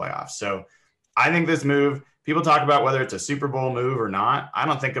interesting in the playoffs. So I think this move, people talk about whether it's a Super Bowl move or not. I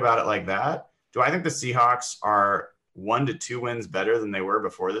don't think about it like that. Do I think the Seahawks are 1 to 2 wins better than they were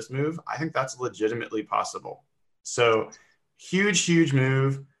before this move? I think that's legitimately possible. So huge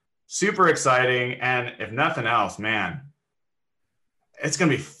move. super exciting. And if nothing else, man, it's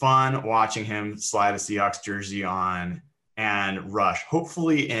going to be fun watching him slide a Seahawks jersey on and rush,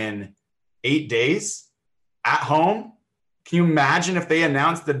 hopefully in 8 days at home. Can you imagine if they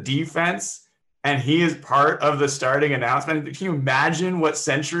announced the defense and he is part of the starting announcement? Can you imagine what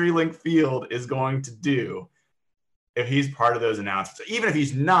CenturyLink Field is going to do if he's part of those announcements? Even if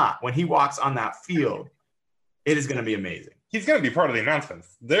he's not, when he walks on that field, it is going to be amazing. He's going to be part of the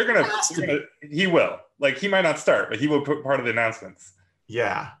announcements. He will. Like, he might not start, but he will put part of the announcements.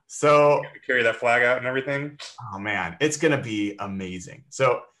 Yeah. So carry that flag out and everything. Oh man, it's going to be amazing.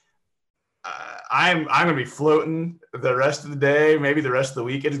 So I'm going to be floating the rest of the day, maybe the rest of the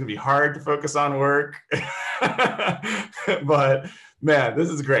weekend. It's going to be hard to focus on work, but man, this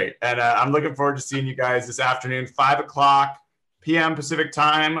is great. And I'm looking forward to seeing you guys this afternoon, 5:00 p.m. Pacific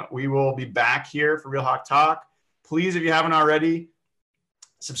time. We will be back here for Real Hawk Talk. Please, if you haven't already,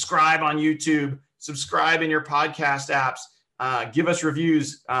 subscribe on YouTube, subscribe in your podcast apps, give us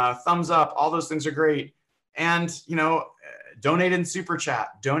reviews, thumbs up. All those things are great. And, donate in Super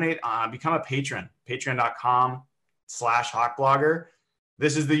Chat, become a patron, patreon.com/hawkblogger.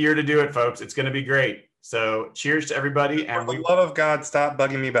 This is the year to do it, folks. It's going to be great. So cheers to everybody. And for the love of God, stop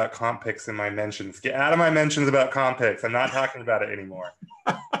bugging me about comp picks in my mentions. Get out of my mentions about comp picks. I'm not talking about it anymore.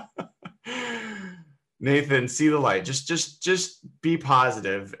 Nathan, see the light. Just be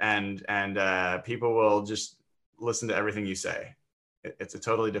positive, and people will just listen to everything you say. It's a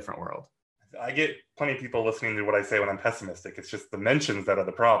totally different world. I get plenty of people listening to what I say when I'm pessimistic. It's just the mentions that are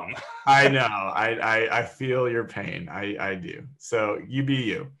the problem. I know. I feel your pain. I do. So you be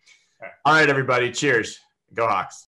you. All right, everybody. Cheers. Go Hawks.